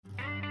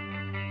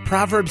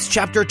Proverbs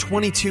chapter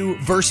 22,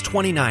 verse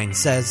 29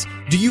 says,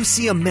 "Do you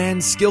see a man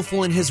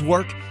skillful in his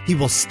work? He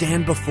will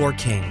stand before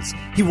kings.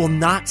 He will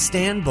not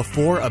stand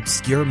before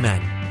obscure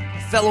men."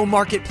 Fellow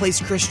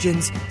Marketplace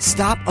Christians,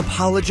 stop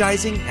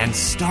apologizing and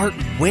start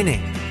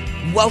winning.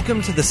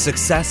 Welcome to the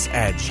Success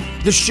Edge,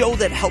 the show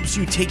that helps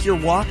you take your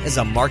walk as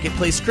a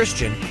Marketplace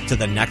Christian to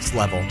the next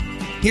level.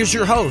 Here's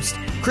your host,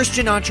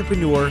 Christian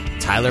entrepreneur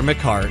Tyler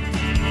McCart.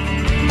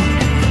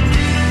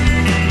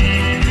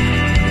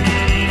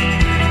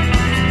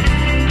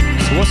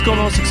 So what's going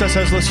on, Success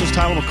Edge listeners?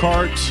 Tyler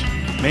McCart.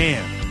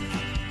 Man,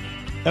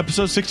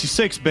 episode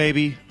 66,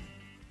 baby.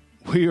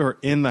 We are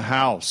in the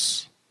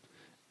house.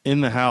 In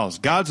the house.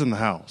 God's in the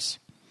house.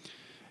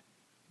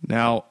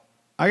 Now,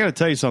 I got to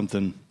tell you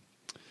something.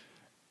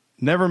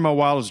 Never in my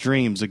wildest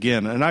dreams,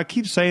 again, and I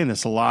keep saying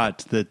this a lot,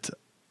 that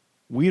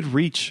we'd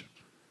reach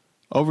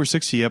over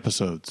 60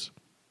 episodes.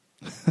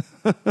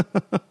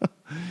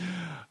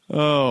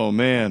 Oh,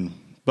 man.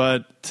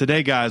 But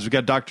today, guys, we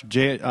got Dr.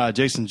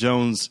 Jason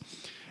Jones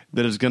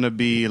that is going to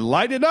be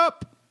lighting it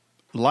up.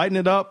 Lighting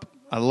it up.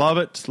 I love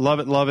it, love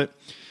it, love it.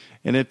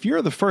 And if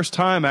you're the first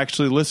time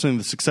actually listening to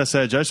the Success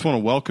Edge, I just want to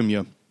welcome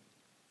you.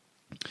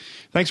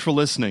 Thanks for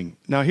listening.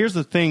 Now, here's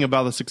the thing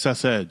about the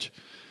Success Edge.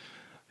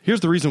 Here's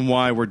the reason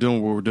why we're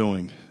doing what we're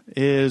doing,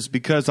 is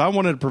because I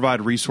wanted to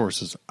provide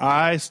resources.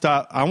 I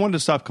wanted to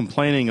stop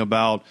complaining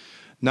about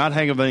not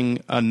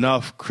having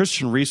enough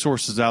Christian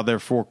resources out there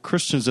for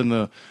Christians in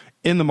the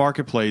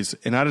marketplace,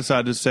 and I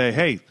decided to say,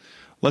 hey,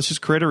 let's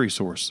just create a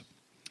resource.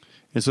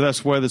 And so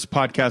that's why this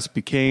podcast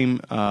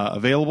became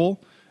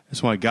available.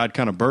 That's why God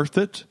kind of birthed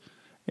it,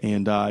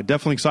 and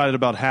definitely excited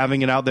about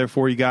having it out there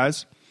for you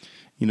guys.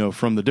 You know,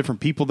 from the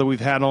different people that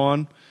we've had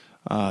on,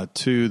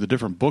 to the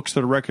different books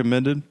that are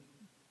recommended,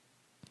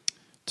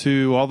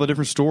 to all the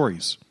different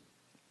stories.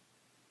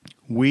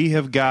 We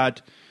have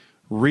got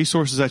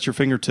resources at your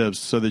fingertips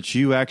so that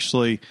you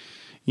actually,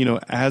 you know,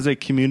 as a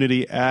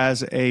community,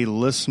 as a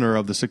listener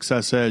of the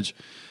Success Edge,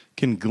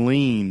 can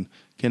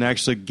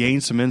actually gain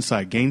some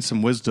insight, gain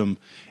some wisdom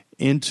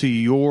into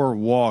your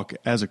walk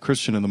as a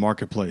Christian in the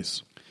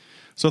marketplace.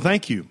 So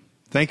thank you.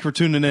 Thank you for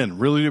tuning in.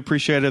 Really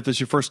appreciate it. If this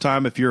is your first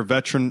time, if you're a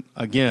veteran,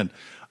 again,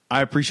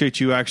 I appreciate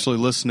you actually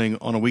listening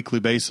on a weekly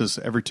basis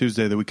every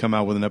Tuesday that we come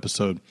out with an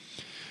episode.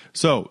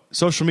 So,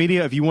 social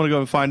media, if you want to go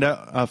and find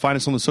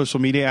us on the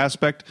social media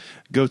aspect,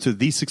 go to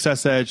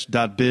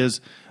thesuccessedge.biz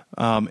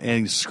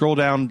and scroll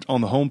down on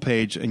the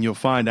homepage, and you'll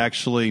find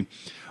actually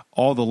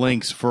all the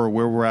links for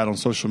where we're at on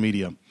social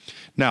media.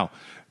 Now,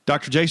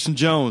 Dr. Jason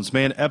Jones,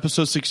 man,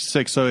 episode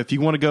 66. So if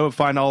you want to go and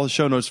find all the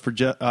show notes for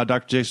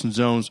Dr. Jason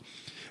Jones,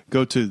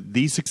 go to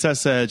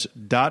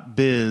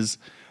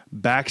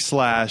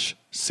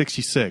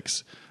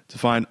thesuccessedge.biz/66 to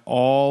find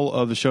all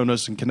of the show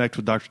notes and connect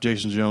with Dr.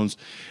 Jason Jones.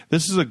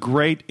 This is a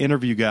great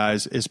interview,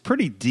 guys. It's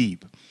pretty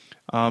deep.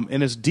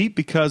 And it's deep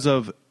because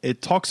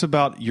it talks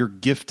about your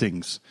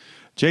giftings.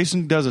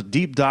 Jason does a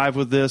deep dive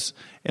with this,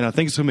 and I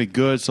think it's going to be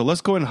good. So let's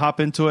go ahead and hop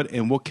into it,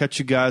 and we'll catch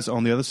you guys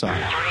on the other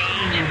side.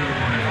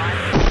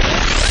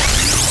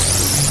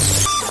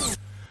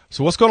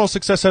 So what's going on,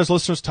 Success Edge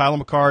listeners? Tyler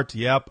McCart.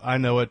 Yep, I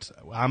know it.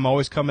 I'm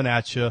always coming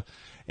at you,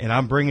 and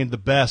I'm bringing the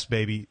best,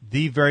 baby,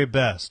 the very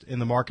best in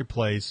the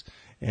marketplace.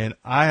 And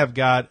I have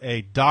got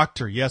a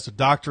doctor, yes, a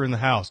doctor in the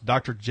house,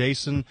 Dr.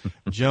 Jason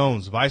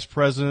Jones, Vice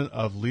President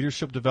of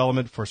Leadership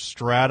Development for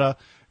Strata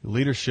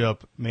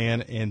Leadership,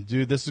 man. And,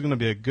 dude, this is going to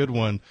be a good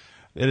one.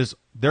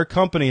 Their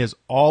company is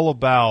all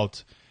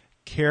about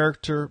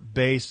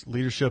character-based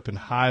leadership in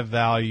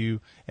high-value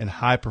and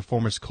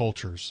high-performance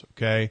cultures,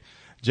 okay?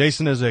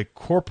 Jason is a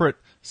corporate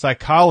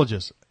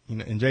psychologist.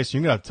 And, Jason,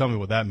 you're going to have to tell me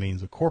what that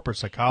means, a corporate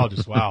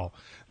psychologist. Wow,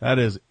 that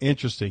is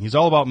interesting. He's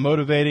all about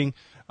motivating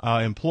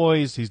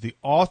employees. He's the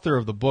author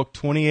of the book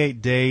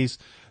 28 Days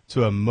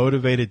to a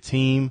Motivated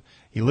Team.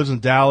 He lives in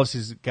Dallas.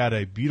 He's got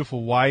a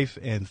beautiful wife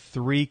and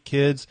 3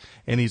 kids,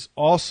 and he's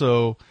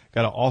also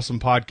got an awesome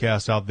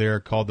podcast out there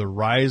called the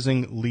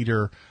Rising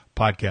Leader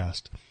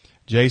Podcast.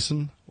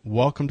 Jason,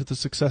 welcome to the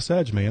Success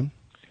Edge, man.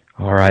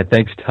 All right.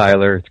 Thanks,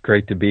 Tyler. It's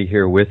great to be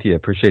here with you.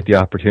 Appreciate the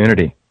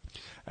opportunity.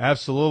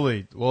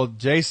 Absolutely. Well,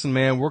 Jason,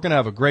 man, we're going to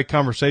have a great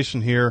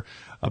conversation here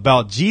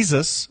about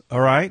Jesus,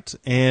 all right,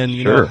 and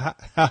you know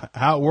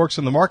how it works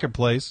in the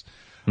marketplace.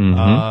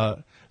 Mm-hmm.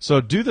 So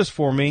do this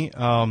for me.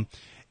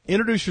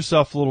 Introduce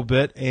yourself a little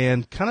bit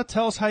and kind of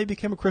tell us how you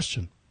became a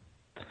Christian.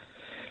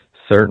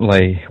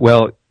 Certainly.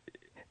 Well,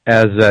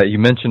 as you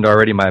mentioned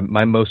already,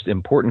 my most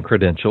important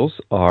credentials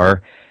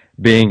are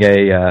being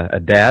a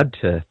dad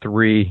to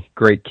 3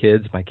 great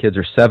kids. My kids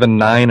are 7,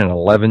 9, and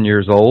 11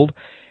 years old,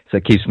 so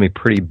it keeps me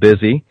pretty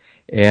busy.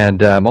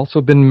 And I've also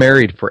been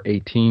married for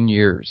 18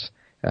 years.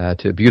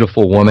 To a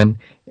beautiful woman,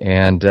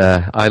 and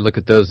I look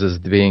at those as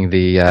being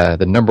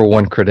the number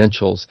one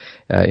credentials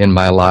in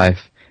my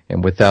life.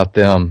 And without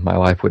them, my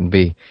life wouldn't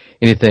be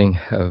anything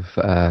of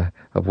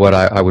what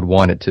I would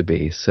want it to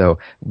be. So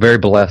very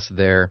blessed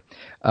there.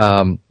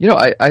 I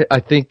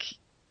think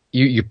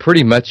you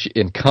pretty much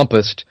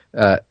encompassed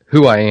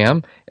who I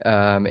am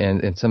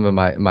and some of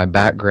my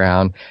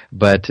background.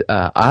 But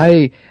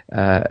I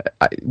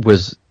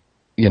was,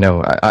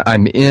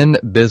 I'm in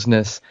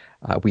business.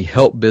 We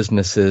help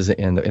businesses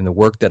in the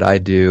work that I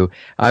do.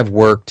 I've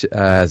worked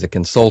as a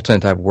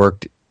consultant. I've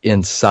worked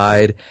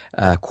inside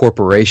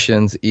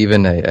corporations,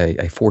 even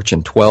a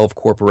Fortune 12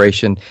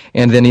 corporation,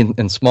 and then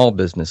in small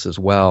business as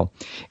well.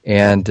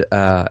 And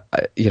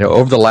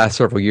over the last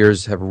several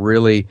years, have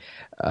really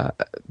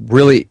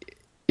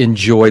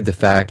enjoyed the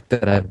fact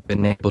that I've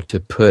been able to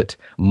put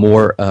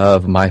more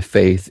of my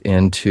faith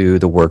into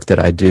the work that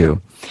I do.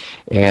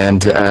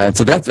 And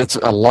so that's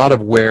a lot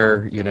of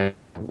where,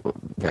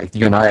 like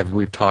you and I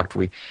we've talked,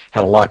 we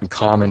had a lot in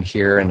common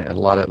here, and a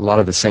lot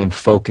of the same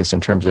focus in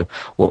terms of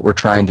what we're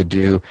trying to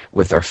do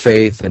with our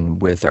faith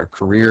and with our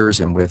careers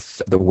and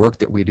with the work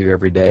that we do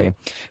every day.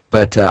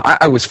 But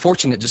I was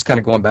fortunate, just kind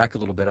of going back a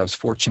little bit, I was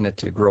fortunate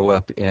to grow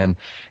up in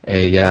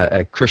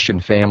a Christian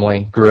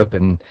family, grew up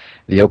in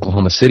the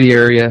Oklahoma City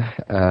area,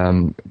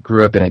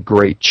 grew up in a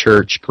great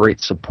church,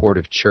 great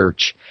supportive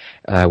church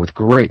with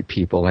great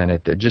people in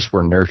it that just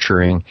were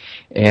nurturing.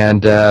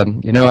 And,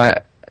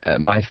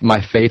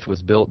 my faith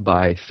was built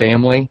by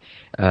family,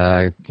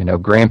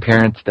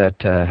 grandparents that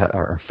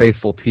are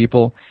faithful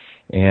people,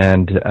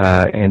 and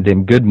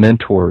then good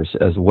mentors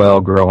as well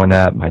growing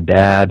up. My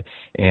dad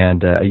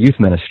and a youth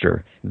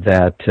minister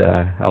that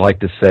I like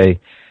to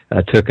say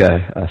took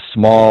a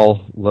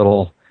small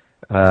little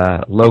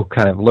low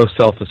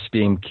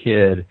self-esteem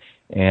kid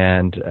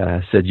and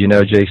said,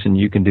 Jason,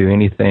 you can do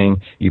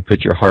anything you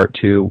put your heart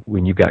to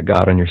when you've got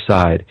God on your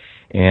side.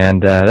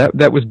 And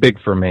that was big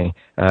for me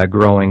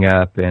growing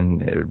up,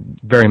 and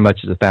very much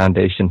as a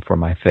foundation for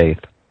my faith.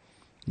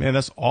 Man,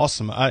 that's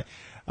awesome. I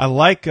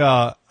like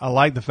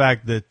the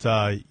fact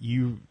that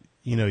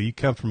you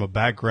come from a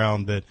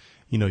background that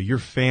your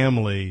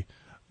family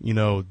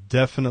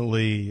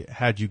definitely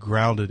had you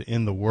grounded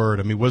in the Word.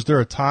 I mean, was there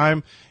a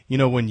time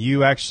when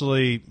you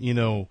actually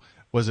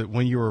was it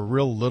when you were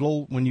real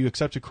little when you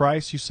accepted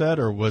Christ, you said,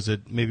 or was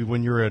it maybe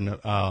when you were in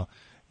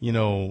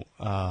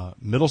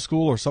middle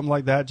school or something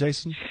like that,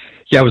 Jason?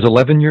 Yeah, I was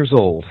 11 years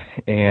old,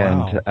 and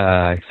Wow.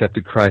 I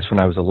accepted Christ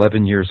when I was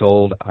 11 years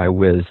old. I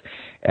was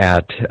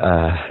at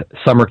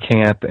summer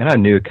camp, and I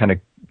knew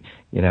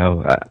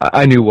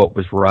I knew what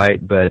was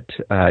right, but,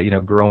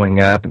 growing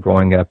up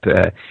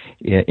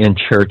in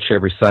church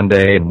every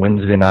Sunday and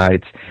Wednesday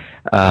nights,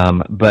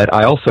 but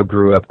I also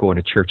grew up going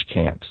to church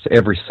camps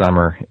every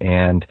summer,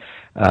 and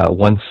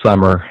one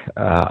summer,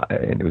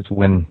 and it was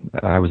when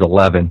I was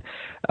 11,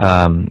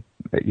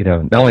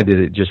 not only did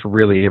it just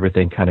really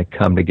everything kind of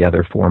come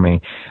together for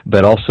me,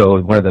 but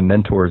also one of the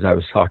mentors I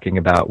was talking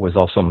about was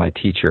also my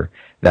teacher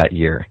that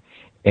year.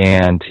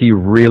 And he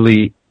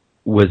really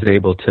was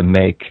able to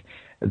make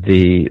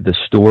the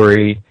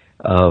story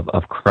of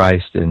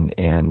Christ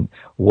and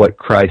what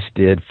Christ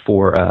did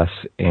for us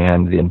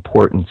and the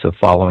importance of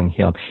following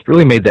him. He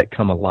really made that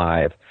come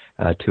alive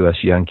to us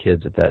young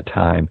kids at that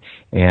time.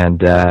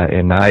 And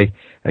I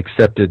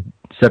accepted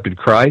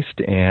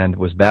Christ and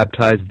was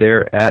baptized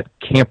there at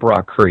Camp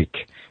Rock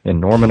Creek in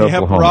Norman,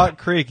 Oklahoma. Camp Rock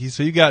Creek.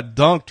 So you got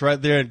dunked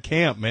right there at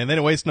camp, man. They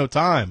didn't waste no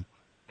time.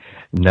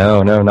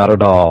 No, not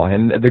at all.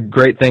 And the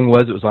great thing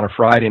was it was on a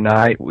Friday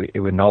night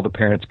when all the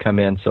parents come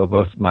in. So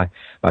both my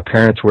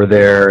parents were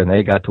there and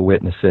they got to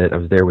witness it. I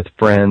was there with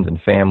friends and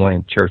family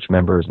and church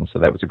members, and so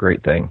that was a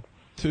great thing.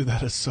 Dude,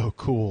 that is so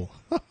cool.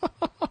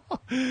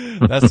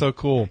 That's so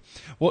cool.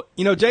 Well,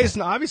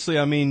 Jason, obviously,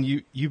 I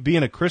mean, you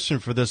being a Christian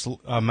for this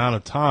amount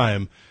of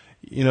time,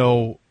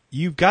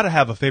 you've got to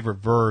have a favorite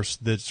verse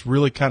that's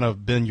really kind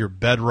of been your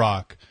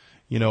bedrock,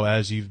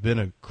 as you've been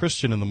a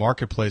Christian in the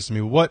marketplace. I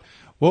mean, what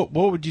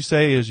would you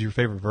say is your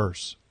favorite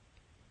verse?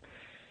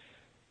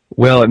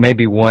 Well, it may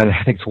be one.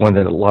 I think it's one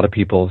that a lot of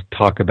people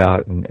talk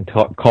about and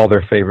call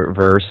their favorite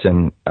verse.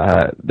 And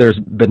there's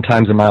been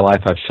times in my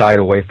life I've shied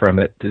away from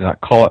it, to not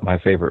call it my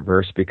favorite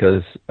verse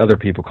because other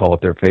people call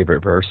it their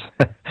favorite verse.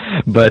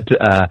 But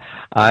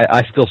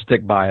I still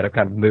stick by it. I've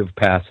kind of moved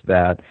past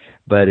that.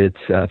 But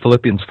it's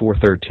Philippians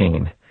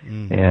 4:13.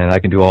 And I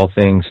can do all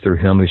things through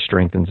him who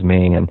strengthens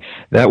me. And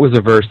that was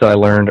a verse that I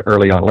learned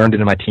early on, learned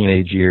it in my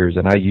teenage years,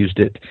 and I used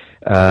it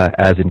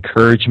as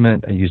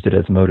encouragement. I used it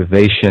as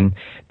motivation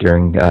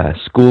during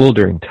school,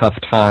 during tough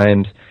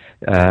times,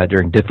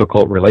 during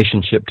difficult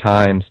relationship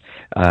times,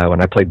 when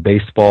I played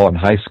baseball in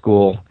high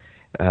school,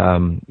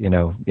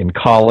 in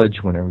college,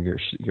 whenever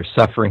you're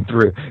suffering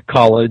through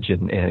college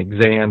and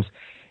exams.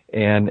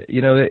 And,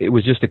 it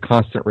was just a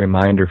constant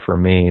reminder for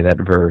me, that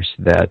verse,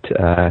 that,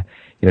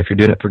 if you're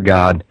doing it for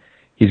God,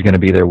 he's going to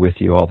be there with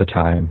you all the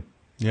time.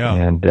 Yeah.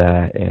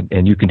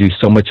 And you can do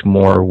so much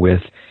more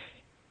with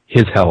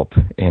his help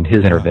and his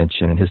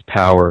intervention and his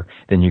power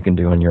than you can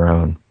do on your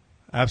own.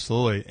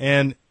 Absolutely.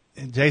 And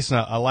Jason,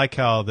 I like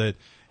how that,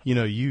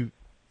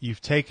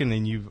 you've taken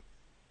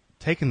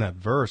that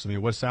verse. I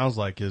mean, what it sounds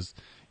like is,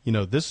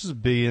 this is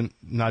being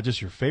not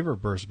just your favorite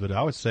verse, but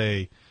I would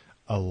say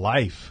a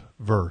life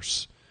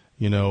verse,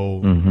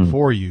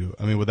 for you.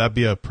 I mean, would that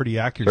be a pretty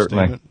accurate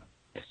Certainly. statement?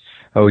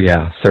 Oh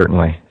yeah,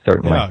 certainly.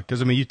 Yeah,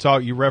 because I mean,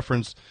 you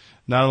reference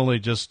not only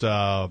just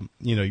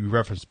you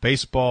reference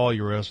baseball,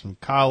 you reference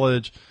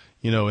college,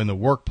 in the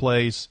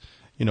workplace,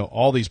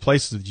 all these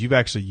places that you've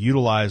actually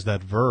utilized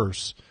that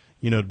verse,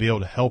 to be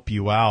able to help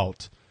you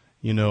out,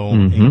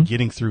 in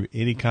getting through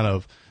any kind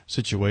of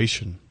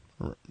situation,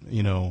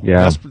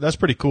 Yeah. That's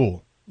pretty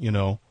cool,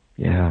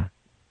 Yeah.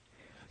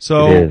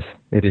 So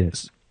It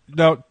is.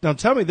 Now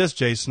tell me this,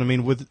 Jason. I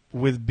mean,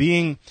 with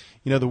being,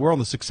 we're on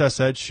the Success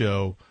Edge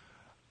show.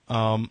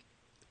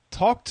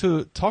 Talk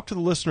to the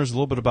listeners a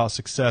little bit about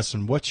success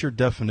and what your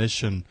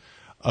definition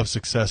of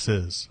success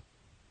is.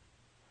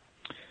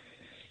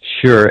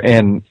 Sure,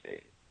 and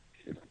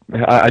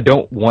I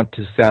don't want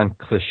to sound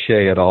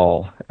cliche at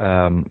all,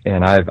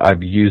 and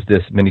I've used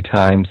this many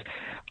times.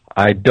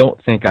 I don't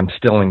think I'm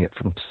stealing it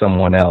from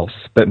someone else,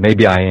 but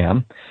maybe I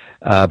am.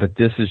 But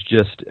this is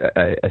just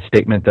a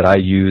statement that I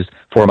use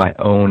for my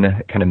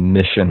own kind of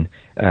mission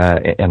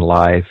in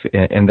life,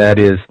 and that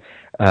is,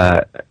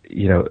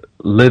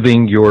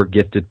 living your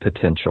gifted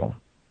potential.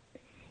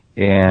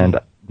 And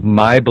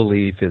my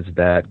belief is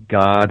that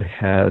God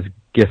has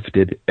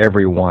gifted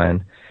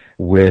everyone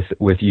with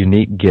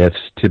unique gifts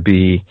to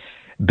be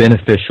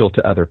beneficial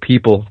to other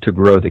people, to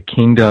grow the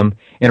kingdom,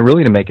 and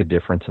really to make a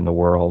difference in the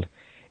world.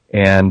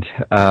 And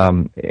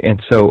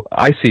so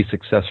I see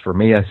success for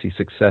me. I see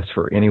success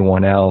for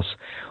anyone else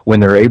when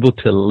they're able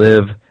to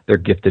live their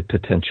gifted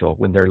potential,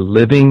 when they're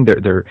living,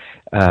 they're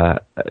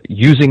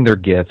using their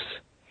gifts,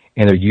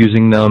 and they're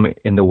using them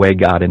in the way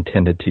God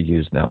intended to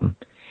use them.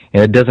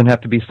 And it doesn't have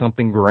to be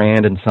something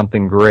grand and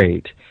something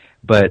great,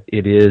 but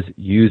it is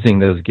using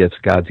those gifts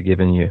God's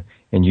given you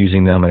and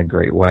using them in a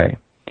great way,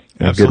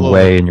 in a good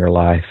way in your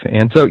life.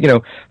 And so,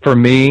 for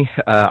me,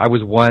 I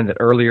was one that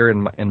earlier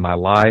in my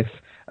life,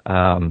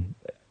 I'm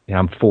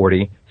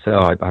 40, so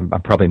I'm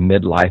probably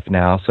midlife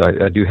now, so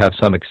I do have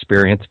some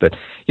experience. But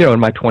in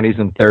my 20s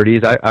and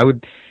 30s, I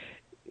would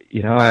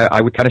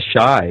kind of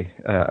shy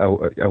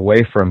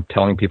away from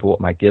telling people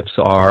what my gifts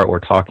are, or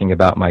talking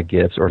about my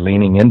gifts, or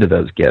leaning into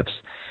those gifts.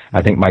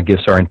 I think my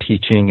gifts are in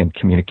teaching and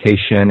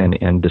communication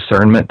and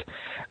discernment.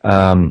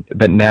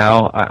 But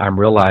now I'm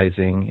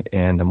realizing,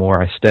 and the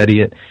more I study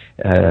it,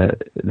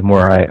 the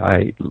more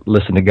I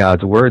listen to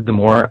God's word, the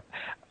more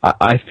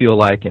I feel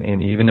like,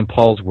 and even in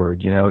Paul's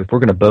word, if we're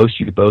going to boast,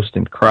 you boast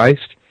in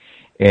Christ.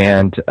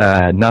 And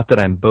not that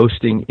I'm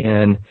boasting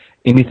in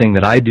anything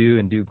that I do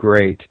and do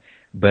great,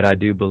 but I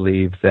do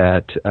believe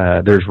that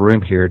there's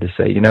room here to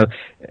say,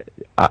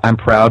 I'm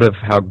proud of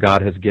how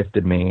God has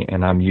gifted me,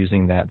 and I'm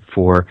using that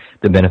for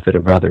the benefit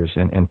of others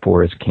and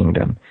for His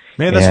kingdom.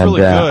 Man, that's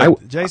really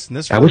good, Jason.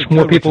 This is really I wish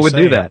more people would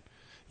do that.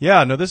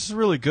 Yeah, no, this is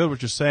really good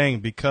what you're saying,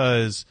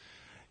 because,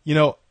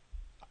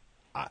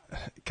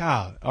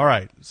 God, all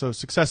right. So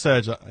Success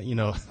Edge, SEC,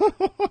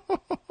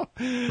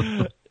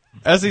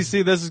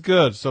 this is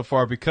good so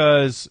far,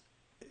 because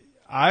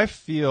I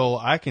feel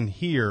I can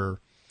hear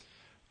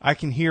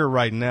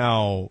right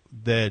now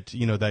that,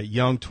 that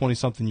young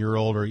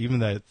 20-something-year-old, or even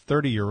that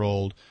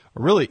 30-year-old,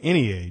 or really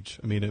any age,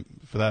 I mean,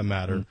 for that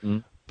matter,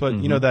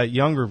 but, that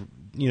younger,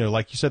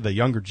 like you said, the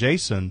younger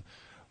Jason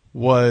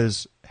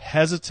was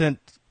hesitant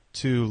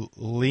to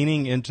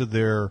leaning into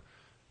their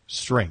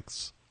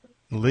strengths,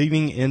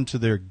 leaning into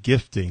their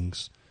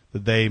giftings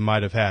that they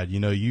might have had.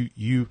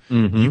 You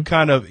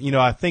kind of,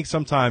 I think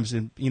sometimes,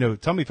 and,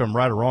 tell me if I'm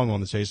right or wrong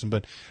on this, Jason,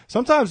 but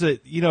sometimes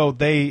that,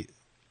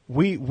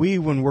 we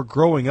when we're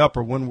growing up,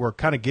 or when we're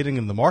kind of getting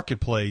in the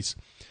marketplace,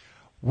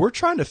 we're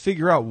trying to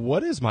figure out,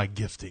 what is my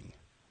gifting?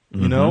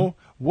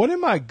 What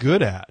am I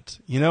good at?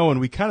 And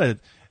we kind of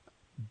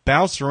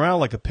bounce around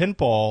like a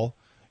pinball,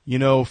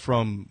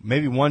 from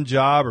maybe one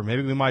job, or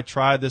maybe we might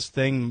try this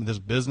thing, this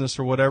business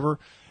or whatever,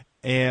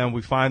 and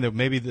we find that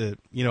maybe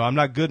I'm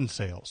not good in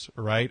sales,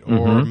 right?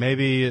 Or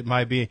maybe it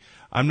might be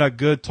I'm not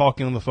good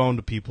talking on the phone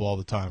to people all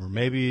the time, or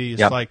maybe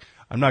it's like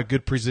I'm not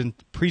good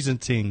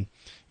presenting,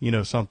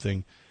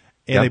 something.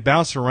 And they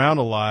bounce around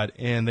a lot,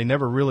 and they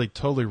never really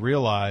totally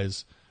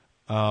realize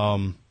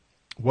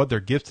what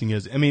their gifting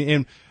is. I mean,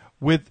 and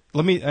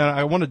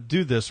I want to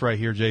do this right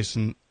here,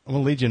 Jason. I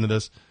want to lead you into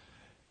this.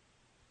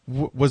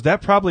 Was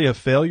that probably a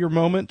failure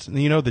moment,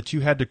 that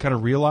you had to kind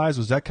of realize?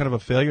 Was that kind of a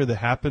failure that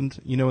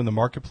happened, in the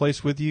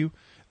marketplace with you,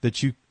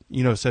 that you,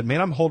 said,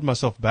 man, I'm holding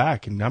myself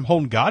back, and I'm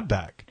holding God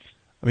back?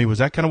 I mean, was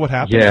that kind of what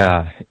happened?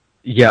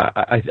 Yeah,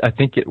 I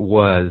think it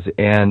was.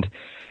 And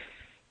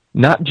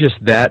not just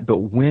that, but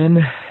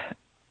when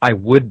I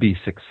would be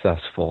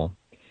successful,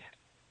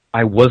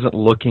 I wasn't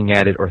looking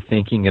at it or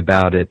thinking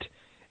about it,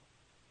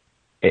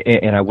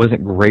 and I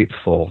wasn't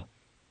grateful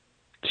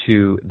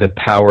to the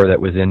power that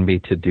was in me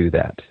to do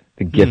that,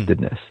 the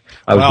giftedness.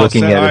 I was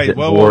looking at it as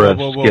more of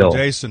skill.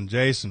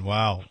 Jason,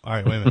 wow. All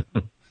right, wait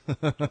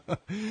a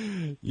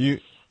minute. You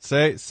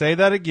say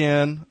that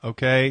again,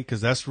 okay?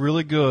 Because that's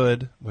really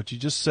good, what you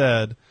just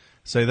said.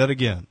 Say that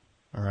again,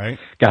 all right?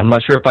 God, I'm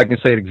not sure if I can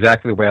say it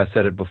exactly the way I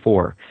said it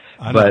before,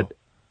 but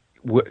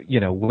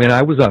when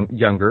I was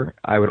younger,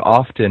 I would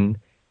often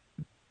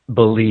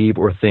believe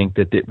or think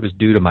that it was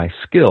due to my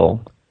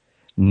skill,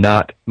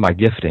 not my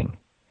gifting.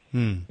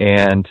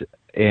 And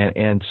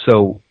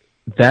so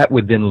that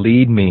would then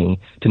lead me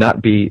to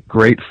not be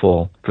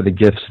grateful for the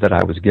gifts that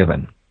I was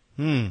given.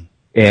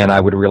 And I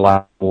would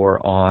rely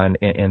more on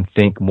and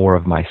think more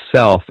of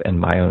myself and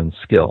my own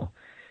skill.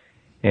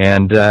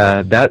 And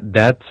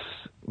that's,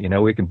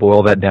 we can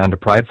boil that down to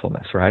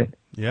pridefulness, right?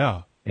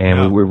 Yeah.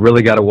 And we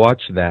really got to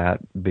watch that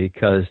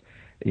because,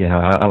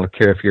 I don't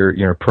care if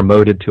you're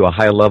promoted to a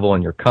high level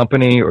in your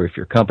company or if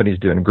your company's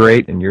doing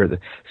great and you're the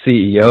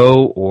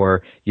CEO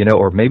or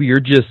maybe you're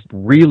just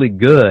really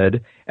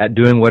good at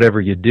doing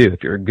whatever you do.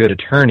 If you're a good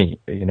attorney,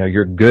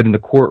 you're good in the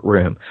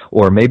courtroom,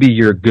 or maybe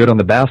you're good on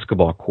the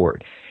basketball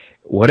court.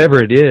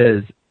 Whatever it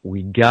is,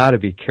 we got to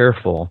be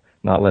careful,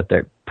 not let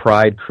that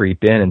pride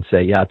creep in and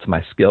say, yeah, it's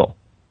my skill.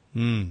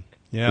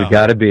 Yeah. We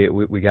got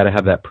to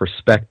have that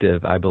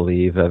perspective, I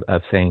believe,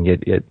 of saying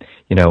it,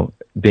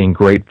 being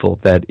grateful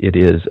that it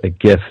is a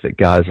gift that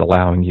God is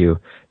allowing you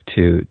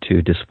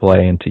to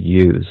display and to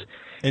use.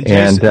 And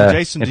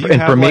Jason, do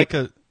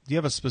you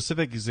have a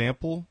specific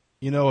example,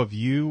 of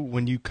you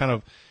when you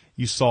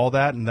you saw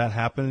that and that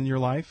happened in your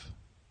life?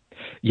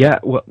 Yeah,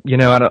 well,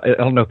 I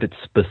don't know if it's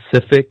a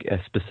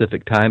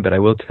specific time, but I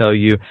will tell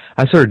you,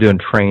 I started doing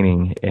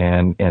training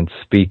and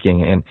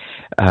speaking, and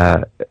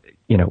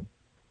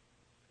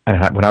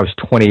when I was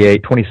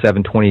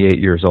 27, 28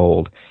 years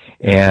old.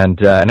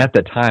 And at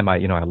that time, I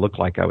looked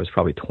like I was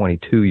probably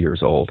 22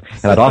 years old.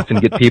 And I'd often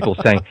get people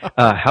saying,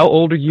 how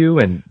old are you?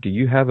 And do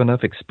you have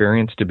enough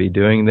experience to be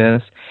doing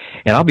this?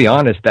 And I'll be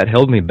honest, that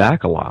held me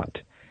back a lot.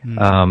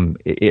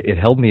 It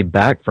held me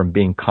back from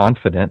being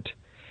confident.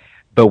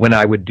 But when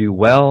I would do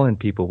well and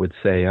people would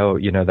say, oh,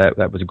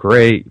 that was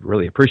great,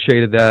 really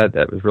appreciated that,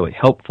 that was really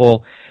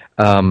helpful,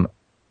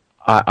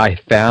 I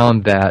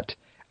found that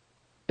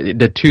it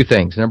did two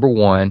things. Number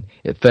one,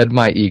 it fed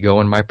my ego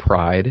and my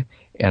pride,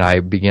 and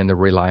I began to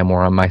rely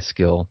more on my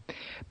skill.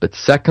 But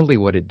secondly,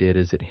 what it did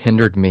is it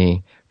hindered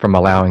me from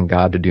allowing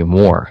God to do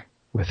more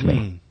with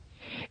me.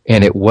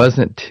 And it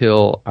wasn't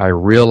till I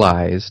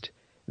realized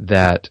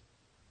that,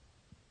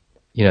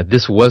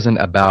 this wasn't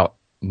about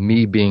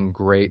me being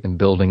great and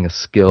building a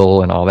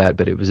skill and all that,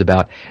 but it was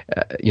about,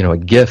 a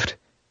gift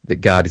that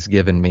God has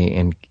given me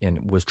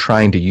and was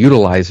trying to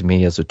utilize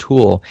me as a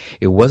tool.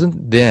 It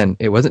wasn't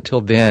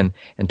till then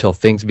until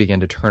things began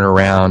to turn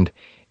around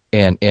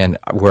and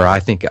where I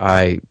think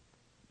I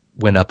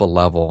went up a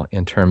level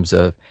in terms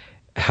of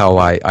how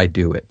I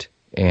do it.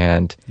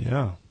 And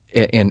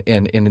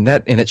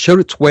it showed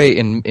its way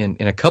in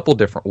a couple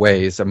different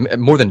ways,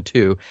 more than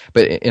two,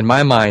 but in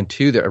my mind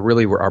two that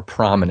really are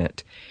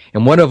prominent.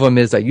 And one of them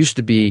is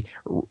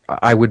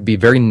I would be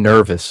very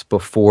nervous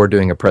before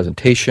doing a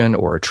presentation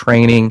or a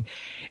training,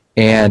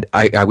 and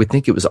I would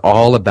think it was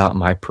all about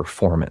my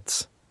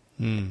performance.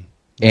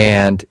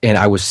 And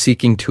I was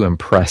seeking to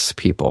impress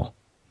people,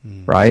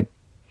 right?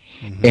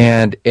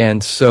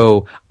 And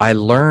so I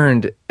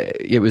learned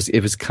it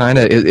was kind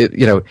of,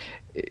 it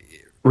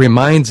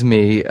reminds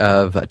me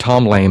of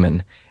Tom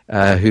Lehman,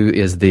 who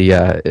is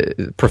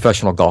the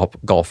professional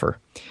golfer.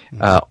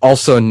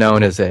 Also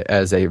known as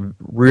a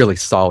really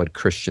solid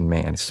Christian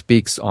man,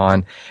 speaks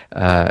on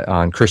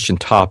Christian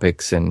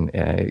topics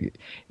and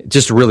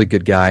just a really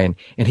good guy.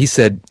 And he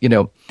said,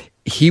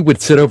 he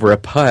would sit over a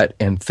putt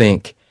and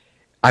think,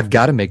 I've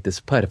got to make this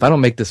putt. If I don't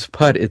make this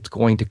putt, it's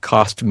going to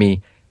cost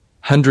me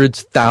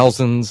hundreds,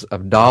 thousands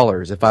of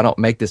dollars if I don't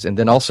make this. And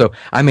then also,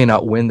 I may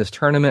not win this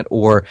tournament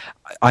or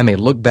I may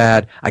look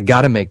bad. I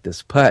got to make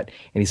this putt.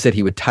 And he said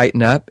he would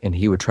tighten up and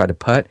he would try to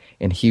putt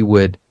and he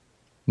would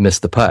miss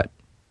the putt.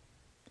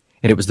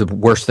 And it was the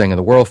worst thing in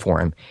the world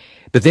for him.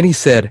 But then he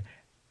said,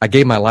 I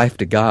gave my life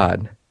to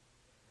God.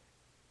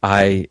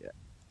 I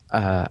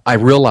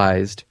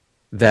realized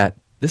that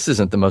this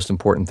isn't the most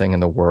important thing in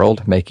the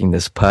world, making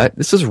this putt.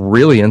 This is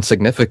really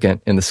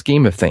insignificant in the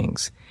scheme of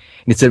things.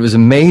 And he said it was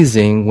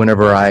amazing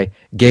whenever I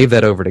gave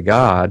that over to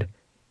God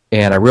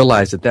and I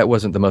realized that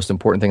wasn't the most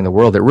important thing in the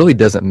world. It really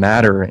doesn't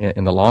matter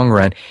in the long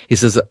run. He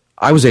says,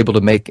 I was able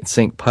to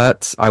sink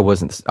putts. I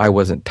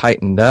wasn't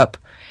tightened up.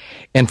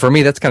 And for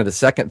me, that's kind of the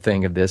second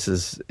thing of this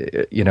is,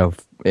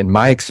 in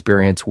my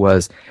experience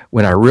was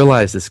when I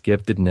realized this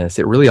giftedness,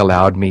 it really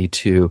allowed me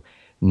to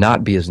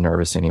not be as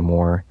nervous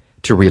anymore,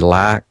 to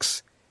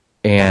relax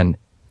and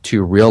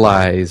to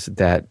realize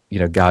that,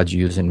 God's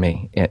using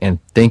me and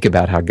think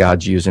about how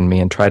God's using me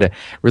and try to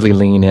really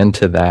lean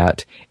into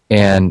that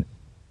and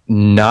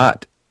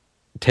not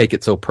take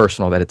it so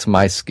personal that it's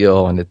my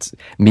skill and it's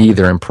me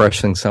either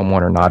impressing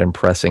someone or not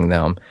impressing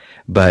them.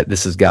 But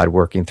this is God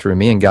working through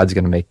me, and God's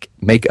going to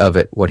make of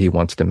it what He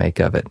wants to make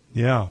of it.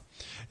 Yeah,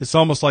 it's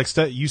almost like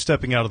you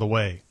stepping out of the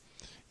way.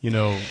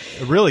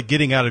 Really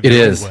getting out of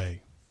your own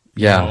way.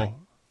 Yeah,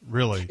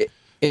 really.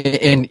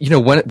 And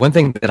one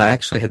thing that I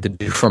actually had to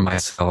do for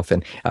myself,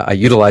 and I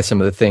utilized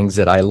some of the things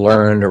that I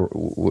learned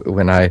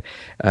when I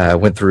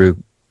went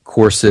through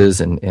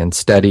courses and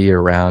study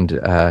around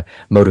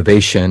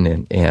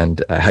motivation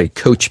and how you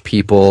coach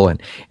people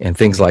and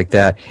things like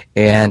that.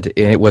 And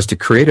it was to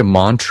create a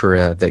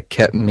mantra that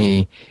kept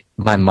my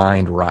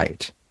mind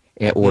right.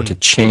 or to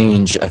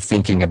change a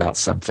thinking about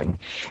something.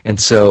 And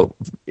so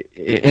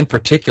in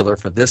particular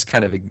for this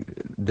kind of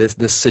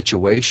this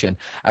situation,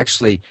 I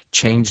actually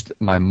changed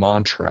my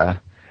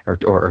mantra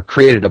or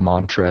created a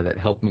mantra that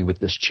helped me with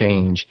this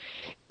change.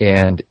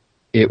 And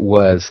it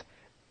was,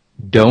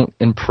 don't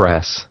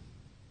impress,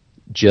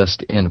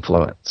 just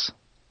influence.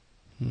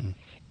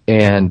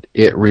 And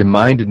it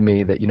reminded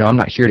me that, I'm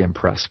not here to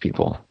impress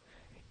people.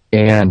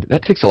 And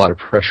that takes a lot of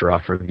pressure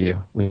off of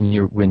you when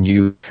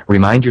you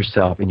remind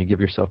yourself and you give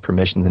yourself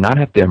permission to not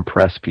have to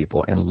impress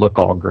people and look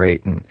all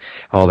great and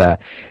all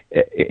that.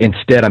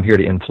 Instead, I'm here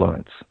to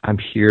influence. I'm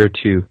here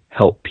to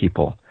help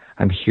people.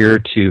 I'm here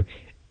to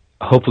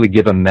hopefully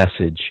give a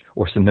message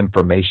or some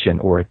information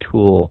or a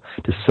tool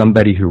to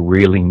somebody who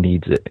really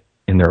needs it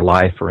in their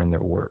life or in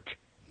their work.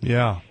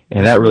 Yeah.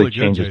 And that really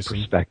changes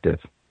perspective.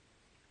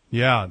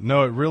 Yeah,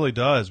 no, it really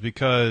does,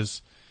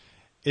 because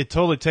it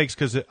totally takes,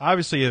 because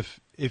obviously if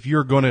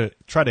you're going to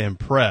try to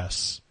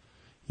impress,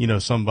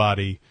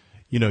 somebody,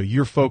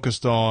 you're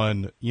focused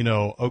on,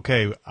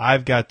 okay,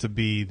 I've got to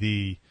be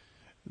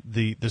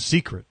the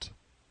secret,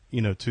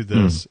 to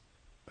this,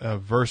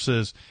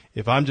 versus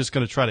if I'm just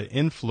going to try to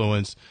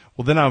influence,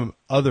 well, then I'm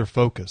other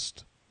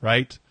focused,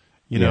 right?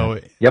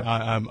 Yep.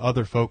 I'm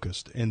other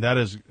focused, and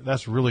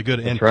that's really good.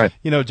 That's and, right.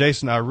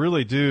 Jason, I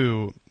really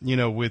do,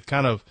 with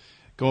kind of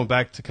going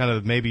back to kind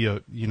of maybe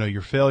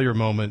your failure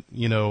moment,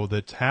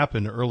 that's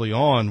happened early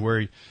on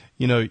where,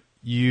 your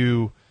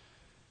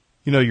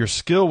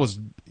skill was,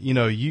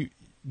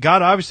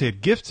 God obviously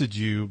had gifted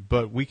you,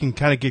 but we can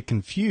kind of get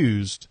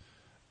confused,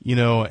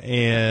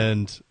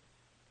 and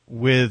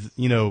with,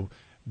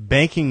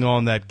 banking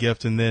on that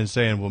gift and then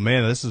saying, well,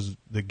 man, this is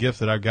the gift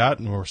that I've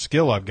gotten or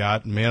skill I've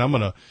got, and man, I'm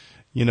going to,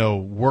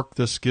 work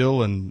this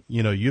skill and,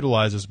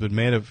 utilize this. But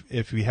man,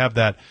 if we have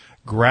that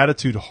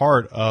gratitude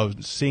heart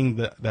of seeing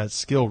that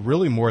skill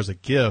really more as a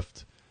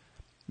gift,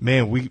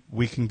 man,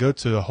 we can go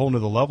to a whole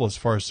nother level as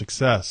far as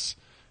success,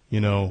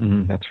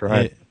 That's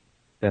right.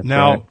 That's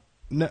now,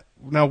 right.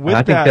 Now with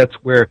I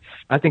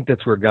think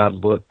that's where God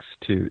looks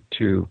to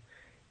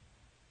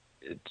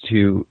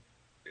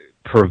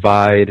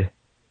provide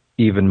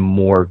even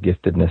more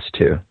giftedness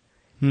to.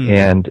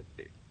 And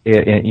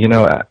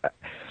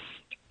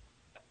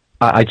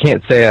I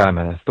can't say I'm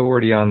an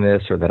authority on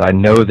this or that I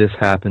know this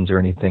happens or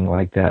anything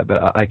like that,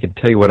 but I can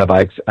tell you what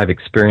I've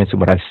experienced and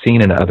what I've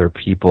seen in other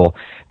people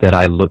that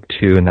I look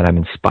to and that I'm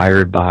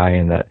inspired by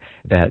and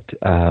that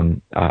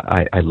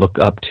I look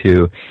up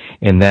to,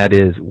 and that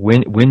is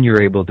when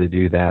you're able to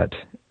do that,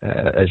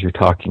 as you're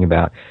talking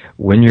about,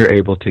 when you're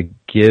able to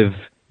give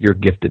your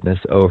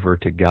giftedness over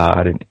to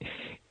God, and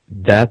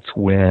that's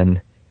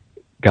when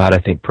God, I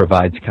think,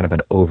 provides kind of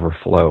an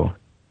overflow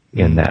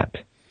in that.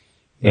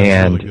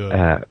 And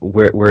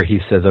really where he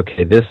says,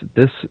 okay, this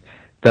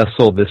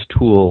vessel, this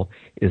tool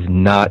is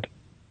not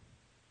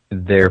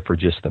there for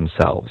just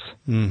themselves.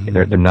 Mm-hmm.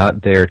 They're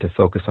not there to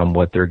focus on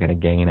what they're going to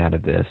gain out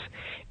of this.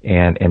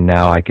 And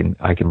now I can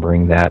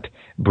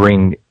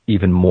bring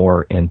even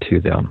more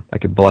into them. I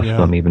can bless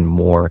them even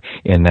more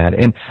in that.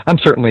 And I'm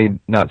certainly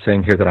not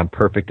saying here that I'm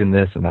perfect in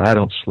this and that I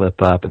don't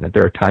slip up and that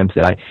there are times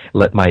that I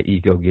let my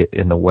ego get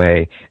in the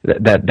way.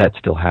 That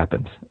still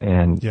happens.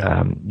 And,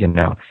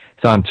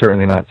 so I'm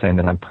certainly not saying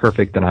that I'm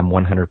perfect and I'm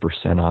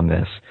 100% on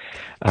this.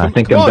 I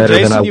think I'm better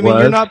Jason, than I you was.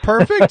 mean you're not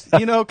perfect?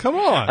 Come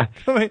on.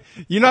 I mean,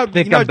 you're not. I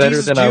think you're I'm not better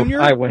Jesus than Junior?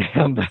 I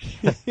am.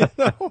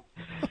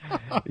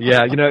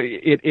 Yeah,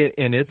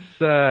 it's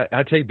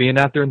I tell you, being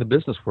out there in the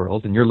business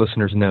world, and your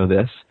listeners know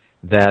this,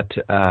 that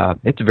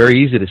it's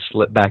very easy to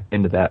slip back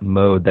into that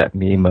mode, that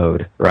me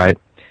mode, right?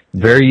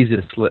 Very easy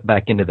to slip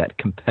back into that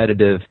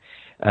competitive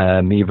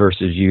me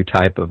versus you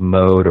type of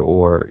mode,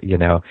 or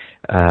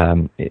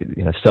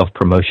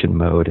self-promotion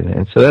mode,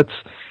 and so that's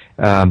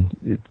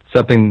it's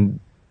something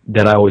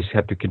that I always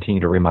have to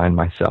continue to remind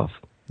myself.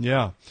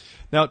 Yeah.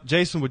 Now,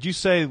 Jason, would you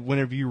say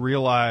whenever you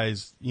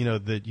realized,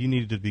 that you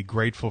needed to be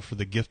grateful for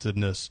the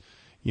giftedness,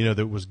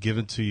 that was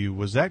given to you,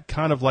 was that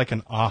kind of like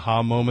an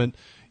aha moment,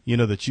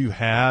 that you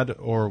had,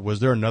 or was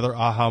there another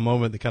aha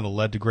moment that kind of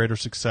led to greater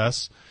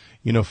success,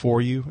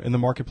 for you in the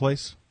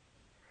marketplace?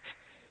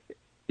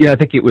 Yeah, I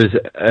think it was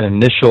an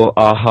initial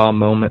aha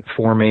moment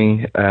for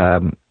me,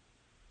 but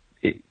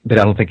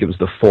I don't think it was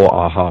the full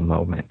aha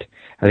moment.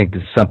 I think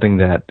it's something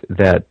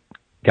that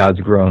God's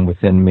grown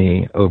within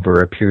me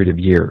over a period of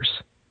years.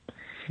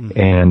 Mm-hmm.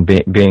 And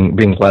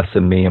being less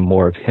of me and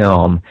more of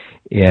Him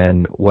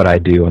in what I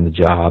do on the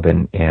job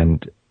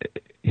and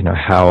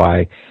how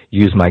I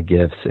use my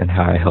gifts and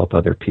how I help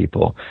other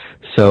people.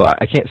 So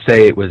I can't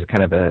say it was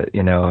kind of a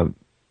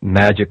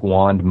magic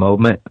wand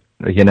moment,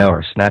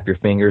 or snap your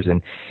fingers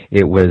and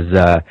it was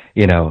the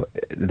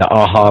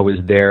aha was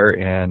there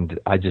and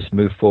I just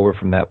moved forward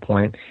from that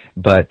point.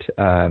 But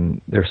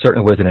there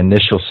certainly was an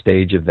initial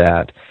stage of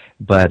that,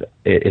 but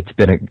it's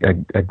been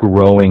a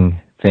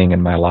growing thing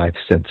in my life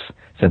since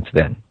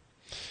then.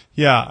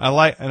 Yeah, I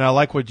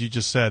like what you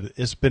just said.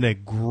 It's been a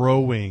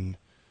growing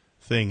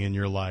thing in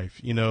your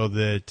life.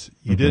 That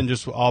you didn't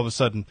just all of a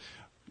sudden,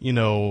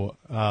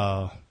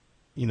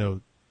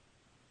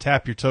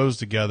 tap your toes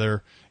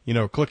together,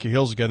 click your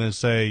heels together and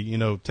say,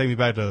 take me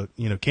back to,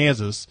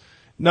 Kansas.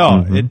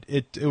 No,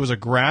 it was a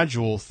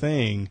gradual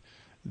thing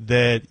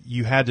that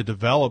you had to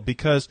develop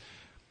because,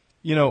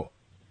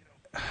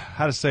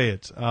 how to say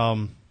it?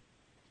 I'll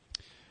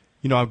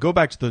go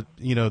back to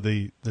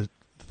the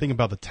thing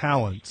about the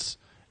talents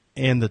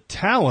and the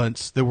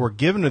talents that were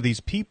given to these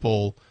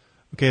people.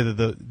 Okay,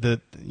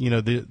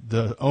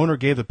 the owner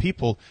gave the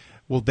people.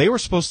 Well, they were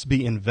supposed to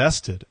be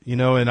invested,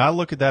 and I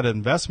look at that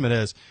investment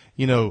as,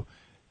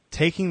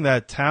 taking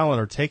that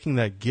talent or taking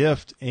that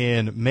gift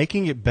and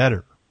making it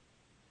better,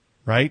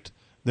 right,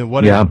 than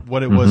what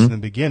it was in the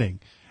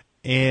beginning,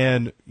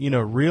 and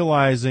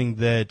realizing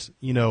that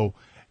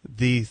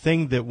the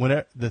thing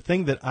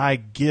that I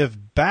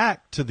give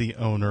back to the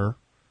owner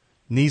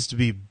needs to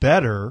be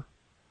better,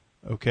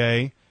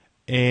 okay,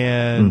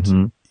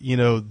 and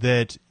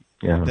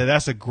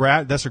that's a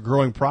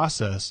growing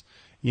process,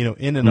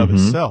 in and of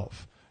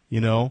itself,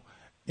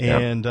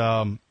 and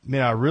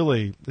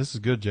this is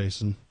good,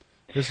 Jason.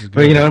 This is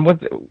good.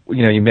 But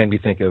you made me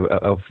think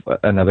of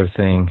another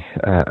thing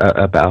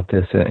about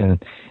this,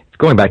 and it's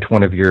going back to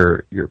one of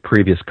your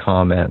previous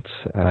comments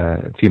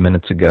a few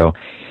minutes ago,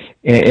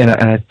 and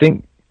I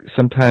think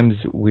sometimes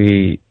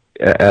we,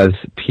 as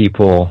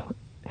people,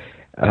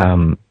 let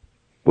me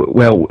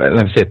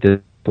say it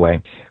this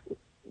way: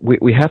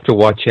 we have to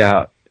watch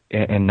out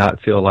and not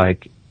feel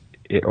like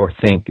or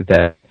think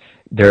that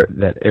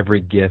every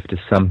gift is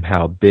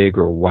somehow big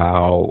or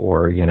wow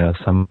or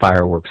some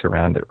fireworks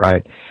around it,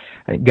 right?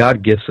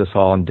 God gifts us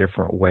all in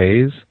different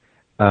ways,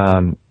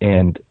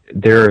 and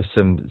there are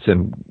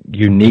some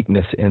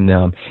uniqueness in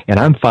them. And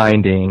I'm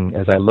finding,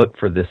 as I look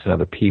for this in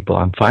other people,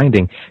 I'm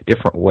finding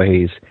different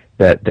ways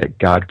that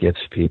God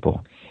gifts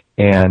people.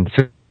 And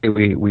so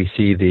we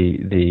see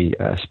the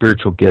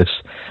spiritual gifts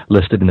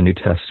listed in the New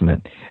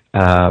Testament,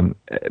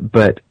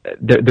 but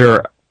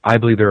I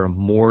believe there are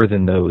more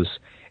than those.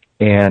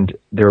 And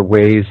there are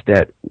ways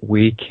that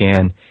we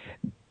can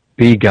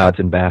be God's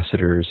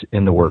ambassadors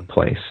in the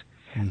workplace,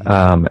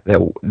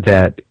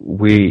 that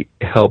we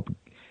help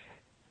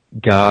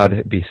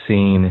God be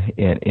seen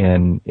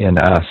in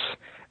us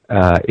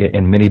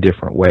in many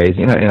different ways.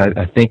 And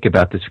I think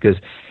about this because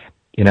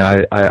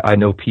I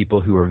know people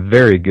who are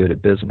very good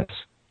at business,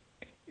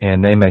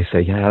 and they may say,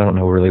 I don't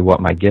know really what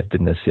my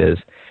giftedness is.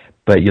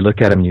 But you look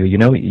at them, your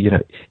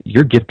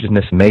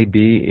giftedness may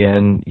be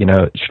in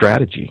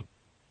strategy.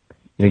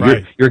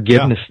 Right. Your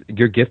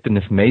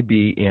giftedness may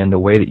be in the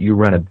way that you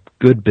run a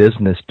good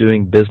business,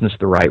 doing business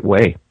the right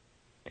way.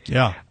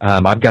 Yeah.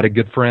 I've got a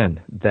good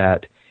friend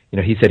that,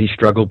 he said he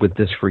struggled with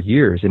this for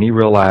years, and he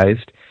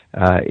realized,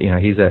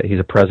 he's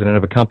a president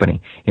of a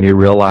company, and he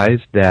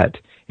realized that,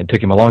 it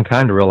took him a long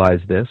time to realize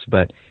this,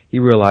 but he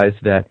realized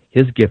that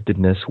his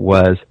giftedness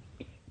was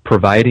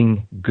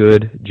providing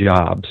good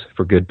jobs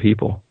for good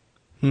people.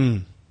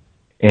 And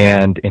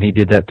he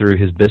did that through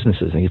his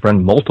businesses, and he's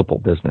run multiple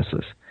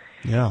businesses.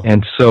 Yeah.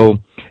 And so,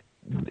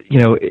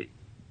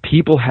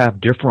 people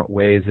have different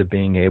ways of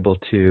being able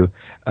to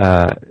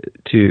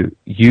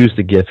use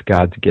the gifts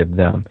God's given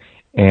them.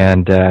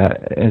 And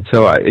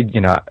so I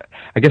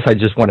guess I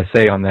just want to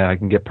say on that, I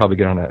can probably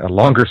get on a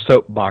longer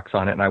soapbox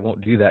on it, and I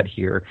won't do that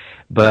here,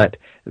 but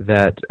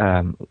that,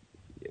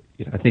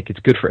 I think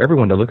it's good for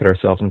everyone to look at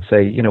ourselves and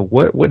say,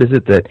 what is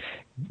it that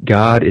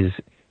God is,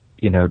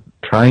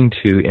 trying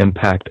to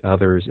impact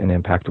others and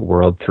impact the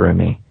world through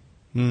me?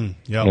 And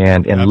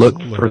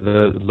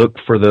look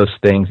for those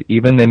things,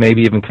 even they may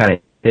be even kind of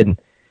hidden,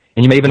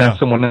 and you may even ask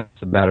someone else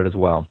about it as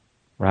well,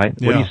 right?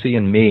 What do you see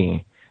in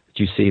me that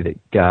you see that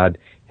God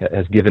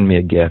has given me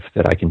a gift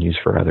that I can use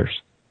for others?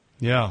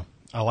 Yeah,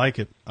 I like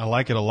it. I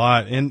like it a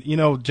lot. And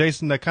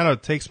Jason, that kind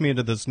of takes me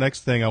into this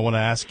next thing I want to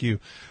ask you,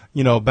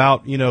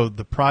 about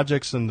the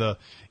projects and the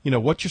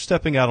what you're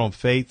stepping out on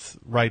faith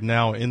right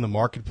now in the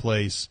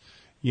marketplace.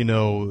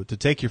 To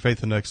take your faith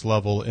to the next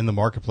level in the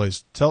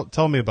marketplace.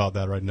 Tell me about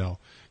that right now,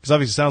 because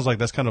obviously it sounds like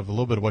that's kind of a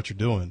little bit of what you're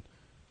doing.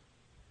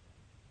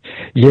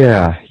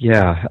 Yeah,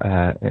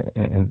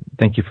 and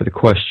thank you for the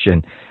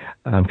question,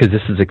 because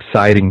this is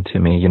exciting to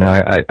me.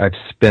 I've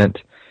spent,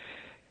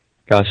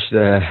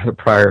 the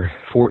prior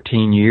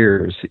 14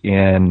 years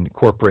in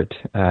corporate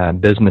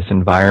business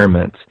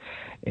environments,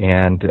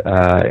 and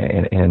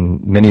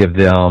many of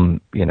them,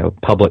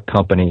 public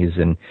companies,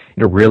 and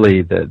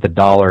really the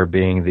dollar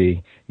being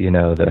the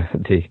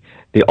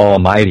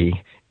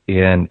almighty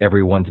in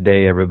everyone's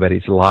day,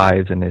 everybody's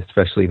lives, and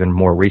especially even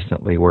more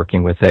recently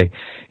working with a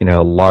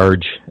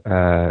large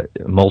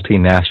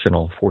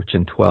multinational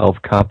Fortune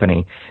 12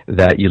 company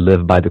that you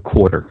live by the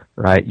quarter,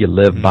 right? You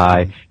live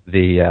by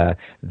the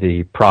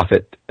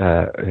profit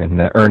and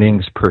the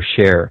earnings per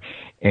share,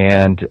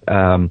 and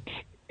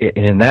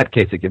in that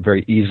case, it could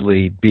very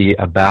easily be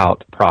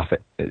about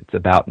profit. It's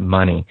about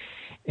money.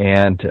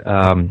 And,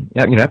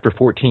 after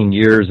 14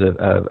 years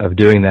of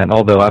doing that, and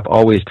although I've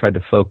always tried to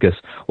focus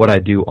what I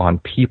do on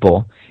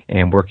people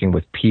and working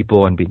with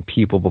people and being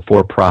people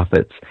before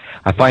profits,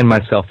 I find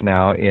myself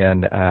now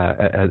in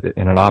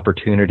an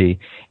opportunity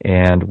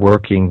and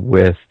working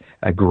with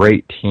a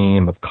great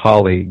team of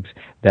colleagues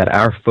that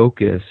our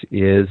focus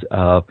is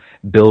of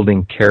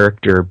building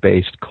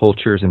character-based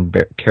cultures and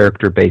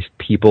character-based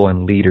people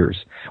and leaders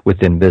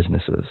within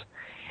businesses.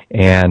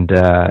 And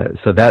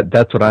so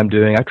that's what I'm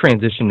doing. I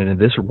transitioned into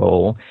this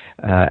role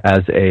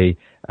as a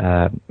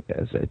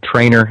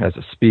trainer, as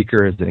a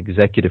speaker, as an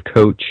executive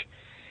coach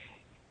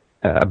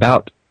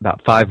about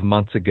 5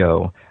 months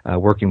ago,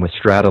 working with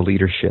Strata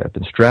Leadership.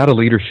 And Strata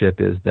Leadership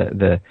is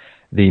the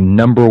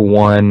number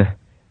one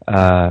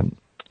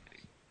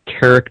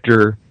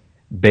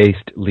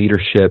character-based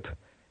leadership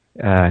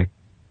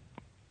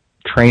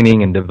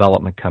training and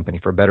development company,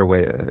 for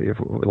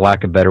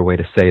lack of a better way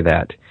to say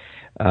that.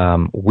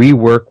 We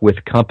work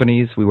with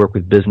companies, we work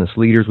with business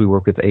leaders, we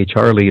work with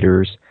HR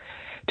leaders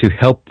to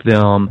help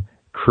them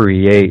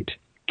create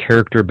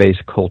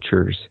character-based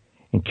cultures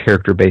and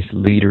character-based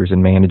leaders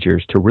and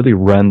managers to really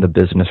run the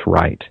business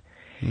right.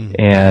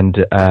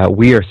 And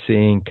we are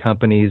seeing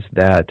companies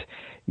that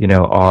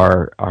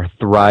are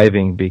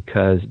thriving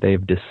because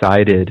they've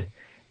decided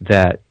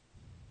that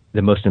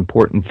the most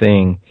important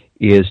thing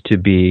is to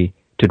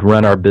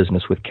run our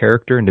business with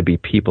character and to be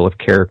people of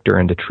character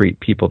and to treat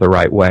people the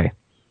right way.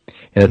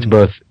 And it's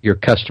both your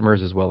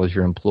customers as well as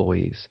your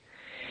employees.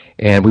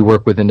 And we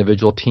work with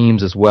individual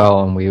teams as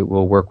well, and we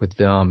will work with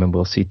them, and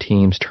we'll see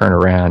teams turn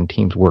around,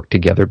 teams work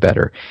together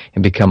better,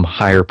 and become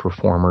higher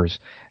performers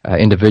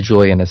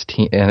individually and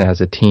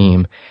as a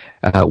team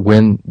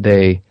when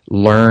they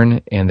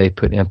learn and they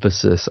put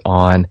emphasis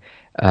on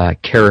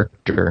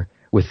character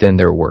within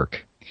their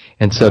work.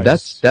 And so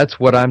that's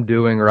what I'm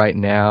doing right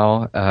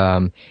now,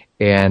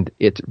 and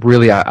it's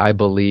really, I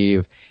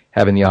believe,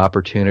 having the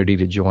opportunity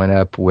to join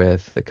up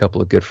with a couple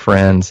of good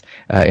friends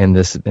in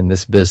this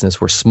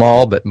business. We're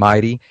small but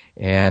mighty,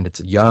 and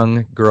it's a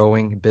young,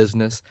 growing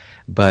business.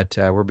 But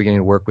we're beginning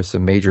to work with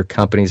some major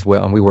companies,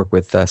 and we work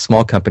with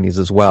small companies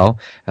as well,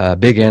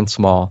 big and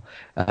small,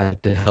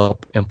 to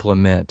help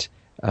implement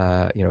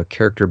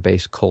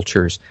character-based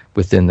cultures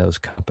within those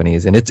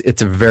companies. And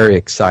it's a very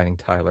exciting,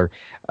 Tyler.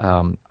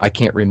 I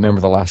can't remember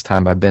the last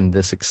time I've been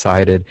this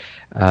excited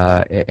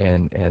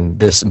and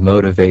this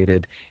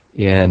motivated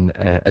in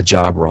a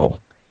job role.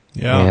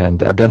 Yeah.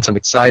 And I've done some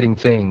exciting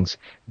things,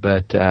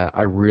 but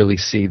I really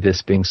see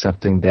this being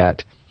something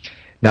that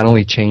not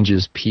only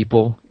changes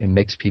people and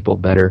makes people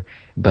better,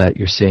 but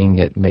you're seeing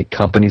it make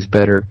companies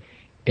better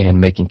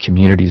and making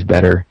communities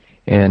better.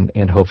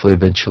 And hopefully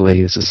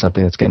eventually this is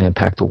something that's going to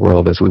impact the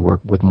world as we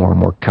work with more and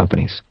more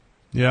companies.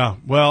 Yeah,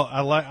 well,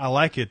 I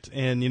like it.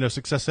 And,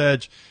 Success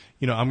Edge,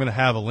 I'm going to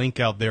have a link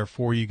out there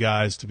for you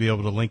guys to be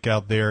able to link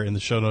out there in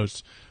the show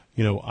notes,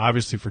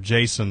 obviously for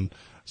Jason,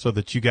 so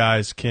that you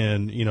guys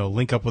can,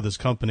 link up with his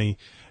company.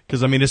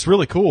 Because, it's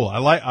really cool.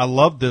 I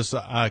love this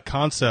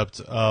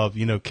concept of,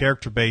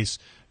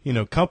 character-based,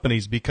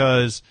 companies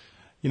because,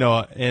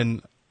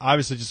 and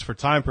obviously just for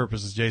time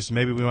purposes, Jason,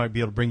 maybe we might be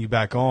able to bring you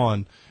back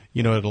on,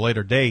 at a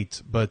later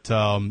date. But,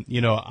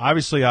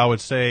 obviously I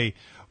would say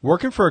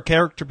working for a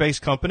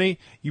character-based company,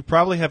 you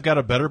probably have got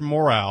a better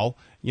morale.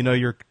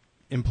 Your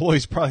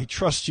employees probably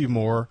trust you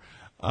more,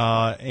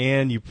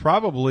 and you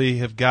probably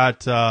have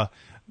got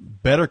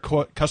better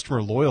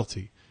customer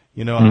loyalty.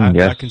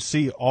 I can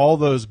see all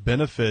those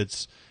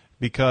benefits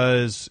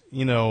because,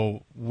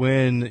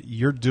 when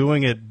you're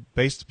doing it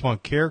based upon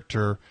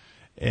character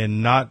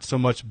and not so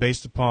much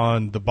based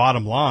upon the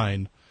bottom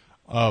line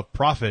of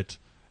profit,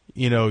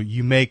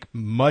 you make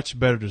much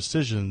better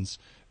decisions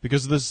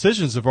because the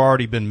decisions have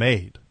already been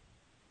made,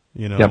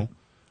 Yep.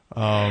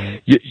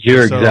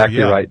 You're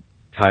exactly right,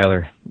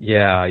 Tyler.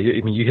 Yeah,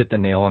 you hit the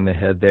nail on the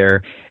head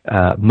there.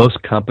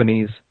 Most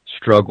companies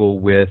struggle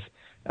with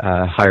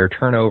higher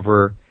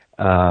turnover,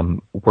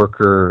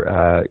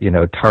 worker,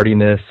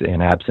 tardiness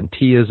and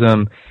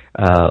absenteeism,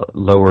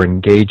 lower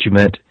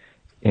engagement,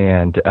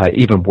 and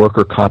even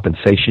worker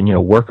compensation.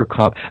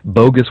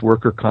 Bogus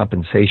worker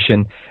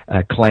compensation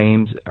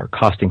claims are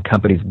costing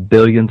companies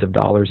billions of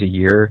dollars a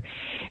year.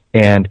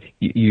 And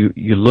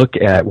you look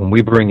at when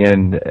we bring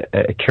in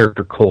a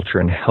character culture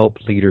and help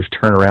leaders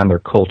turn around their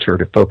culture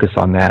to focus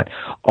on that,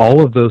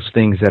 all of those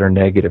things that are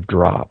negative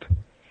drop.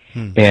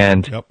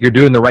 And you're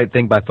doing the right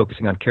thing by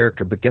focusing on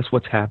character, but guess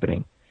what's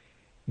happening?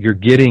 You're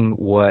getting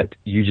what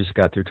you just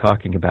got through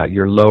talking about.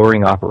 You're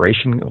lowering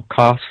operational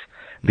costs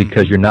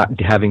because you're not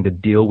having to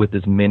deal with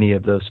as many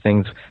of those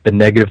things, the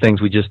negative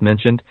things we just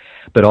mentioned,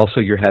 but also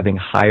you're having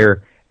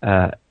higher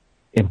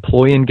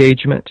employee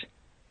engagement.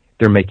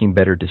 They're making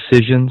better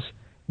decisions.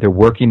 They're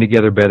working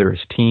together better as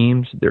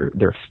teams.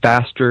 They're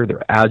faster,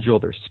 they're agile,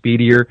 they're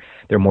speedier,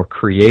 they're more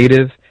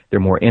creative, they're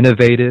more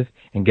innovative.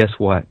 And guess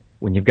what?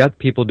 When you've got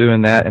people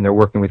doing that and they're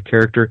working with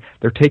character,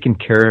 they're taking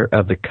care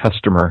of the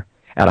customer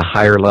at a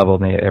higher level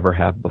than they ever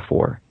have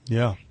before.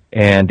 Yeah.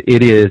 And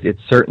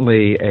it's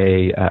certainly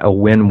a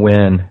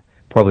win-win,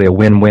 probably a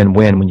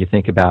win-win-win when you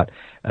think about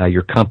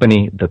your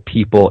company, the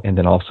people, and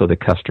then also the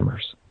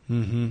customers.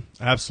 Mm-hmm.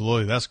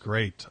 Absolutely. That's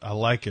great. I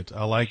like it.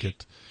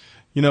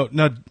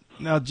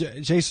 Now,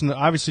 Jason,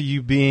 obviously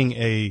you being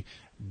a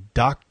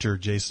Dr.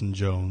 Jason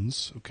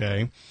Jones.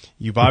 Okay.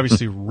 You've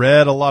obviously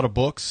read a lot of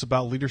books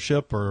about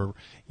leadership, or,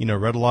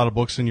 read a lot of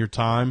books in your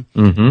time.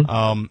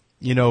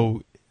 Mm-hmm.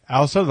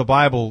 Outside of the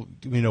Bible,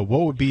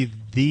 what would be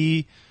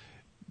the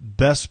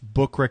best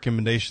book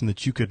recommendation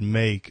that you could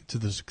make to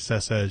the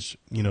Success Edge,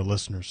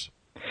 listeners?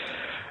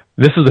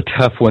 This is a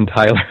tough one,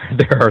 Tyler.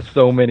 There are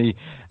so many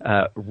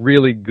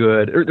really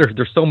good.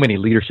 There's so many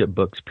leadership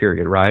books.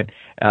 Period. Right?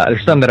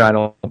 There's some that I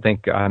don't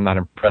think I'm not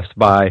impressed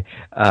by,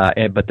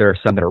 but there are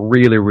some that are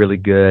really, really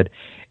good.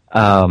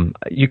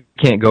 You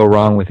can't go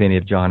wrong with any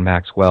of John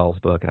Maxwell's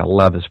book, and I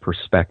love his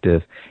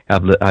perspective.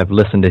 I've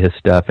listened to his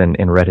stuff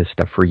and read his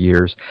stuff for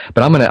years.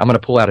 But I'm gonna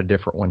pull out a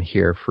different one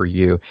here for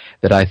you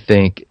that I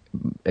think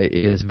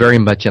is very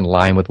much in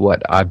line with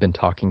what I've been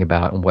talking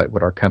about and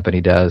what our company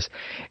does,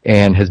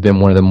 and has been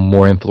one of the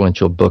more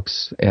influential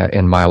books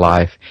in my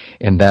life,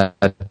 and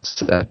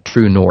that's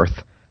True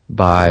North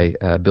by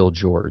Bill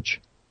George.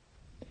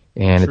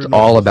 And it's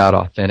all about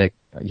authentic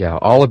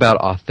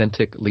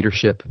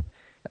leadership,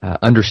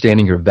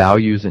 understanding your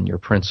values and your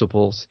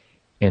principles,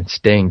 and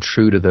staying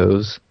true to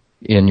those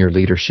in your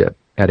leadership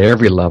at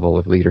every level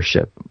of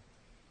leadership.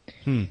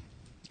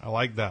 I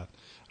like that.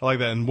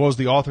 And what was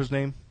the author's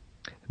name?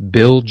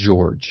 Bill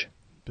George.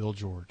 Bill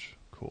George.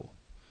 Cool.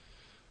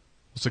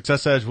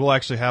 Success Edge, we'll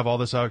actually have all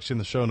this actually in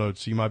the show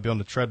notes. So you might be on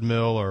the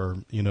treadmill or,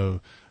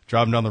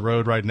 driving down the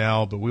road right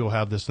now, but we will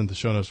have this in the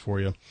show notes for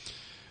you.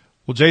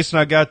 Well, Jason,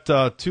 I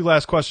got two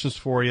last questions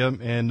for you,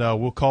 and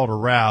we'll call it a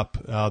wrap.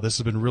 This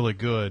has been really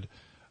good.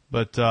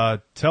 But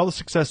tell the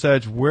Success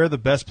Edge where the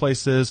best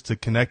place is to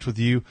connect with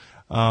you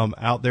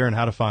out there and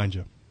how to find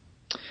you.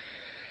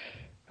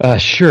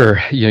 Sure.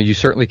 You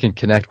certainly can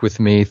connect with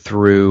me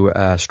through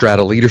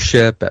Strata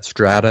Leadership at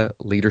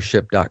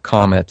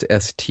strataleadership.com. That's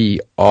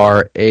STRATA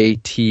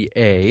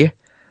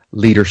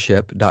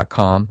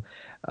leadership.com.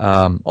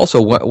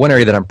 Also, one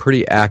area that I'm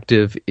pretty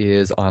active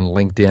is on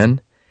LinkedIn.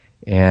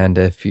 And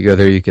if you go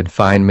there, you can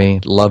find me.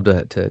 Love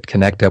to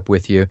connect up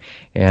with you.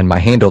 And my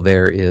handle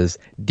there is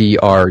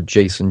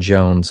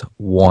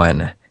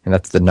drjasonjones1. And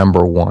that's the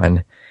number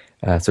 1.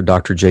 So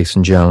Dr.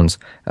 Jason Jones,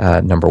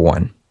 number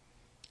 1.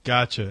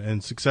 Gotcha.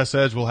 And Success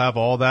Edge will have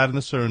all that in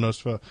the show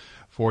notes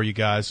for you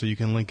guys, so you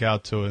can link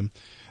out to him.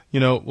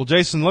 Well,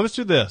 Jason, let's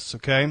do this,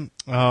 okay?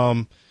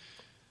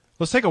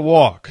 Let's take a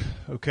walk,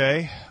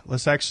 okay?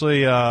 Let's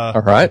actually all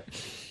right.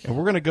 And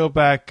we're going to go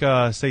back,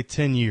 say,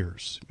 10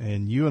 years.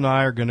 And you and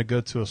I are going to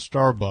go to a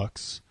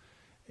Starbucks.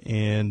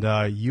 And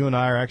you and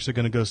I are actually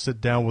going to go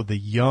sit down with the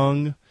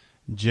young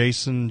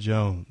Jason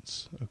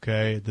Jones,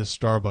 okay, at this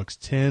Starbucks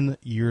 10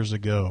 years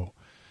ago.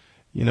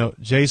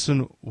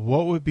 Jason,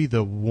 what would be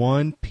the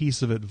one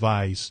piece of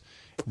advice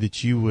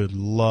that you would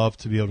love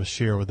to be able to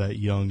share with that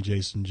young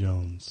Jason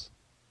Jones?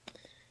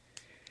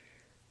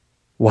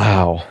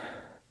 Wow.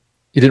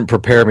 You didn't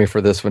prepare me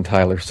for this one,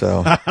 Tyler,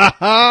 so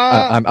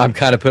I'm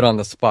kind of put on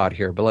the spot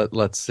here, but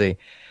let's see.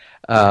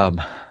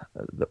 The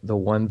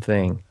one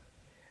thing.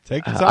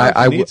 Take the time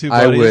if you need to,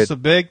 buddy. It's a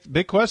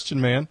big question,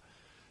 man.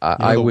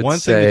 I would one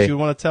say, thing that you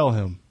want to tell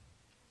him.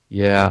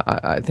 Yeah,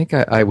 I think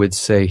I would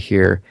say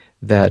here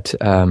that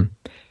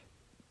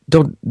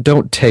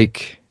don't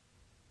take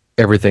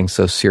everything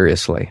so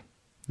seriously.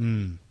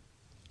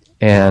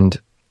 And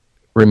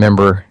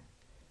remember,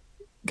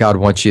 God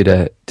wants you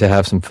to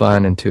have some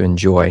fun and to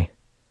enjoy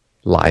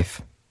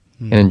life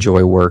and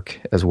enjoy work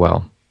as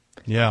well.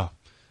 Yeah.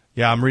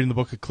 I'm reading the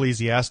book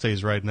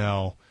Ecclesiastes right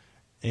now,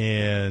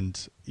 and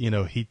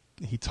he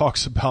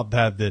talks about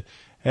that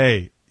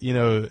hey,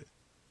 you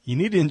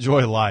need to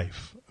enjoy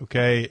life,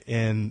 okay,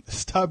 and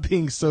stop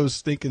being so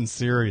stinking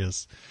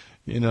serious,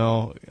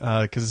 because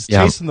it's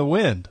chasing the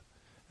wind.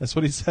 That's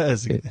what he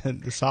says.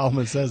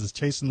 Solomon says it's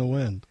chasing the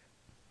wind.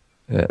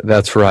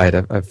 That's right.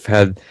 I've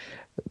had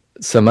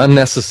some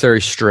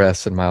unnecessary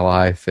stress in my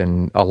life,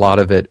 and a lot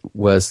of it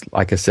was,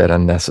 like I said,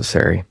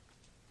 unnecessary.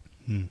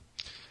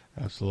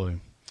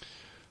 Absolutely.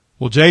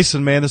 Well,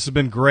 Jason, man, this has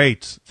been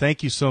great.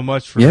 Thank you so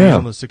much for being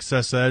on the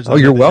Success Edge. Oh,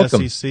 you're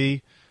welcome.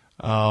 SEC.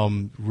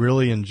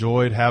 Really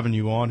enjoyed having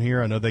you on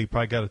here. I know they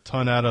probably got a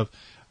ton out of,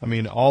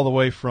 all the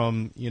way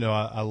from,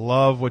 I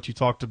love what you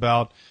talked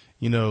about,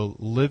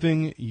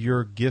 living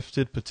your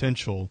gifted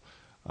potential.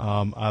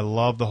 I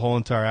love the whole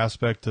entire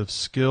aspect of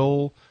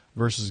skill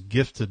versus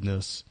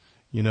giftedness,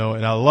 and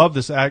I love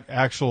this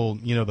actual,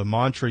 the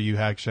mantra you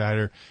actually had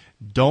here,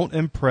 don't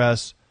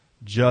impress,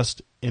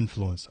 just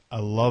influence. I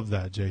love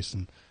that,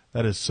 Jason.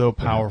 That is so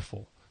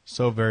powerful.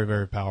 So very,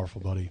 very powerful,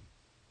 buddy.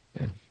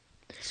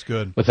 It's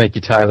good. Well, thank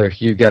you, Tyler.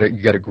 You got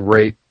a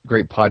great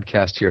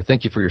podcast here.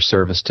 Thank you for your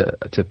service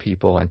to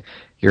people, and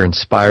you're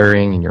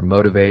inspiring and you're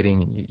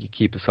motivating, and you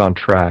keep us on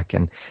track.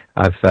 And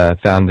I've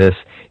found this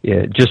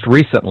just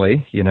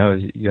recently. You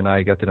and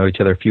I got to know each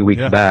other a few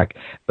weeks back,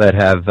 but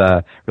have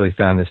really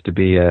found this to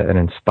be an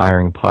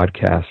inspiring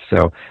podcast.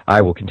 So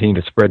I will continue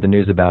to spread the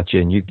news about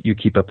you, and you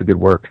keep up the good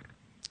work.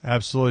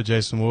 Absolutely,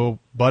 Jason. Well,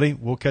 buddy,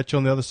 we'll catch you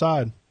on the other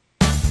side.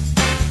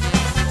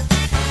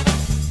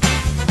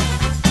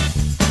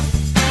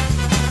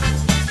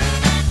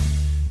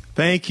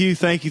 Thank you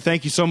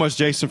so much,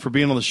 Jason, for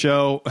being on the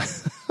show.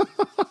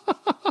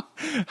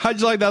 How'd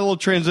you like that little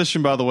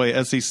transition, by the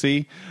way,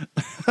 SEC?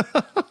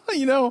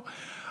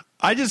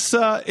 I just,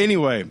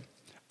 anyway,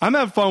 I'm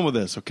having fun with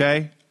this,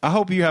 okay? I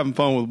hope you're having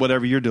fun with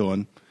whatever you're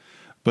doing.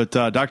 But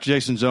Dr.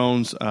 Jason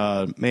Jones,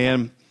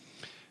 man,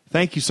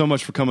 thank you so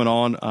much for coming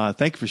on.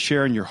 Thank you for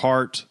sharing your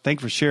heart.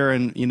 Thank you for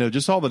sharing,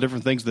 just all the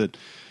different things that,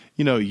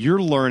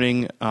 you're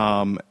learning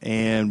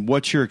and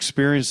what you're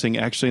experiencing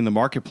actually in the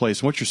marketplace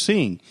and what you're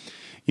seeing,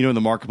 in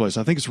the marketplace.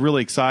 I think it's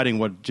really exciting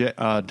what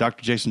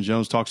Dr. Jason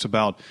Jones talks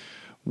about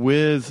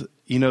with,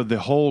 the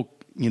whole,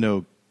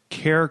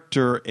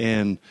 character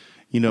and,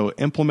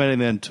 implementing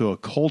that into a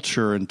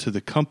culture and to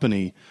the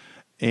company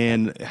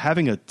and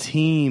having a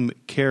team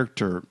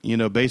character,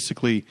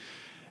 basically,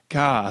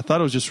 God, I thought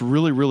it was just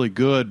really, really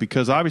good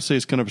because obviously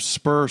it's going to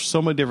spur so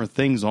many different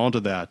things onto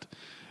that,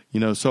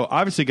 So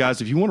obviously,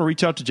 guys, if you want to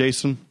reach out to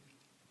Jason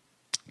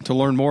to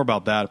learn more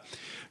about that,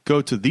 go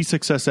to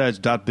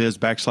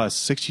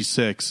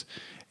thesuccessedge.biz/66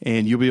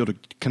 and you'll be able to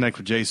connect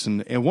with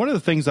Jason. And one of the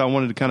things I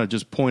wanted to kind of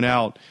just point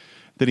out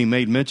that he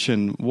made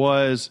mention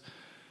was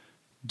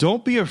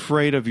don't be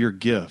afraid of your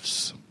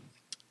gifts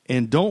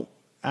and don't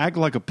act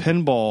like a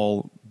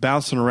pinball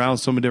bouncing around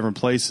so many different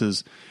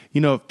places.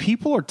 If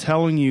people are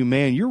telling you,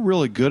 man, you're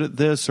really good at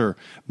this, or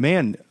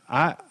man,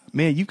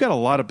 you've got a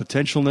lot of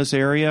potential in this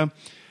area,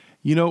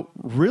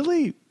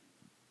 really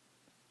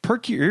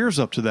perk your ears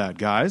up to that,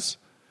 guys.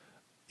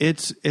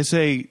 It's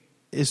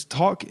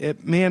talk,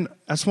 man.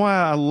 That's why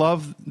I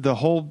love the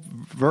whole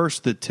verse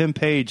that Tim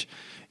Page,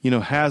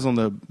 has on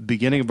the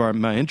beginning of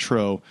my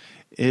intro,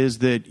 is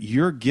that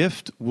your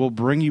gift will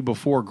bring you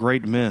before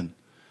great men.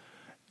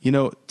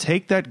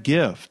 Take that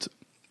gift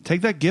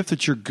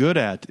that you're good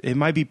at. It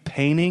might be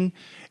painting,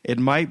 it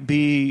might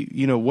be,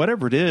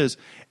 whatever it is,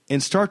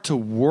 and start to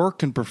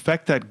work and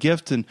perfect that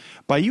gift. And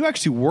by you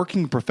actually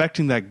working and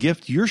perfecting that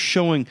gift, you're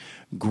showing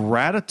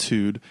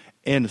gratitude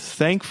and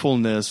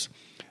thankfulness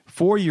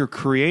for your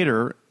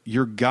Creator,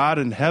 your God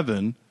in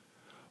heaven,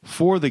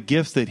 for the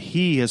gift that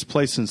He has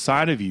placed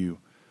inside of you.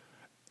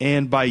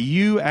 And by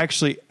you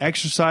actually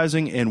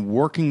exercising and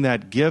working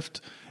that gift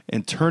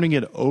and turning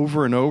it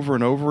over and over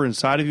and over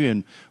inside of you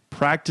and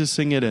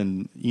practicing it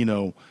and,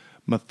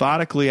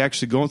 methodically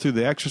actually going through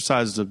the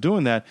exercises of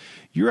doing that,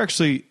 you're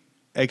actually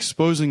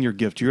exposing your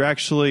gift. You're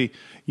actually,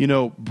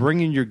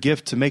 bringing your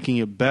gift to making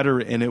it better,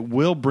 and it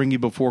will bring you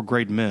before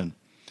great men.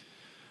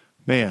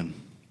 Man,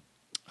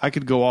 I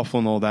could go off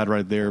on all that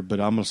right there, but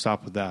I'm going to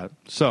stop with that.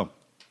 So,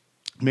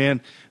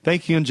 man,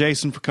 thank you, and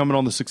Jason, for coming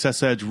on the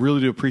Success Edge.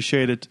 Really do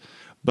appreciate it.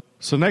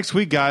 So next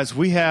week, guys,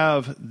 we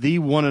have the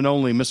one and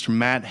only Mr.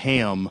 Matt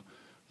Ham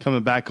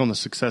coming back on the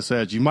Success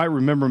Edge. You might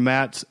remember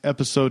Matt's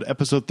episode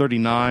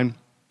 39,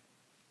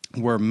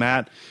 where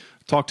Matt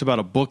talked about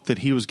a book that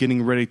he was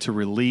getting ready to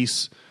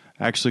release,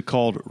 actually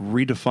called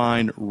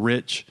Redefine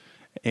Rich.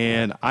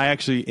 And I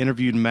actually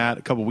interviewed Matt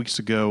a couple weeks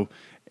ago,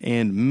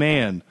 and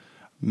man,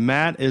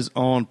 Matt is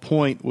on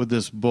point with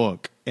this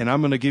book. And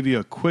I'm going to give you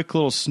a quick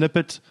little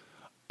snippet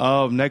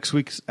of next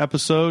week's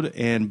episode,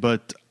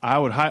 but I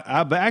would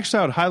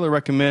highly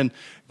recommend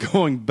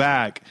going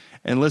back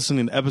and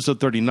listening to episode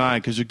 39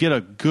 because you get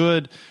a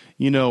good,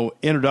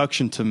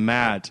 introduction to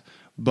Matt.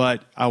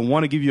 But I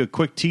want to give you a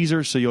quick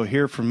teaser so you'll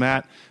hear from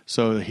Matt.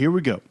 So here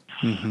we go.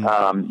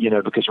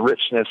 Mm-hmm. Because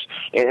richness,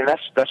 and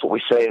that's what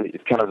we say,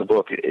 kind of the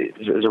book,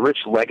 is a rich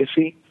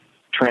legacy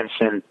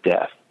transcends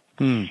death.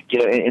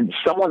 And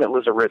someone that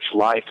lives a rich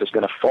life is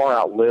going to far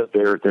outlive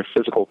their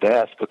physical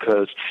death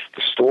because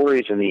the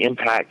stories and the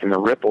impact and the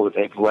ripple that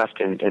they've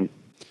left in.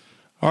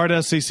 All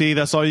right, SEC,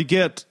 that's all you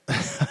get.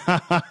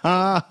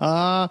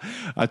 I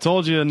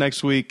told you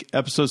next week,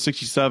 episode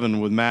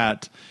 67 with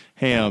Matt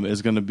Ham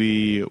is going to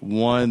be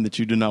one that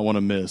you do not want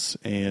to miss.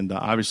 And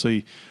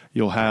obviously,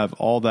 you'll have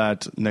all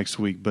that next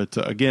week. But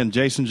again,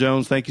 Jason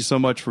Jones, thank you so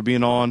much for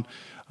being on.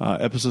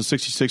 Episode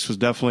 66 was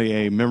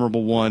definitely a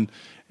memorable one.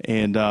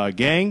 And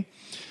gang,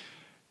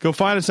 go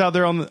find us out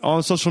there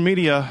on social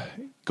media.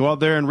 Go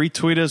out there and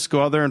retweet us.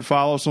 Go out there and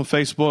follow us on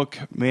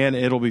Facebook. Man,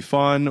 it'll be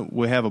fun.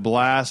 We have a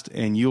blast,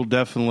 and you'll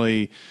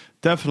definitely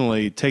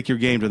take your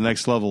game to the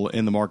next level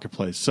in the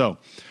marketplace. So,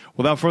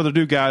 without further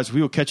ado, guys,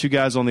 we will catch you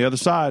guys on the other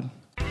side.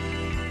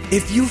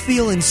 If you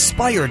feel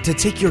inspired to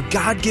take your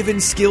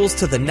God-given skills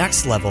to the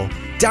next level,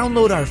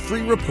 download our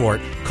free report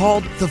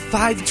called The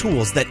 5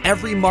 Tools That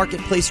Every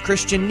Marketplace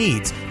Christian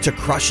Needs to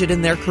Crush It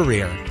in Their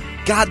Career.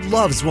 God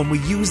loves when we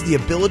use the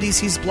abilities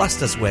He's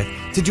blessed us with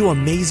to do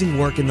amazing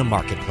work in the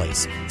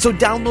marketplace. So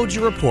download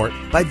your report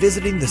by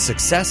visiting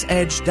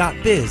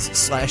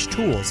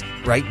thesuccessedge.biz/tools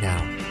right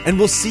now. And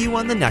we'll see you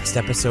on the next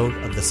episode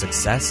of The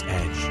Success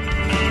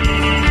Edge.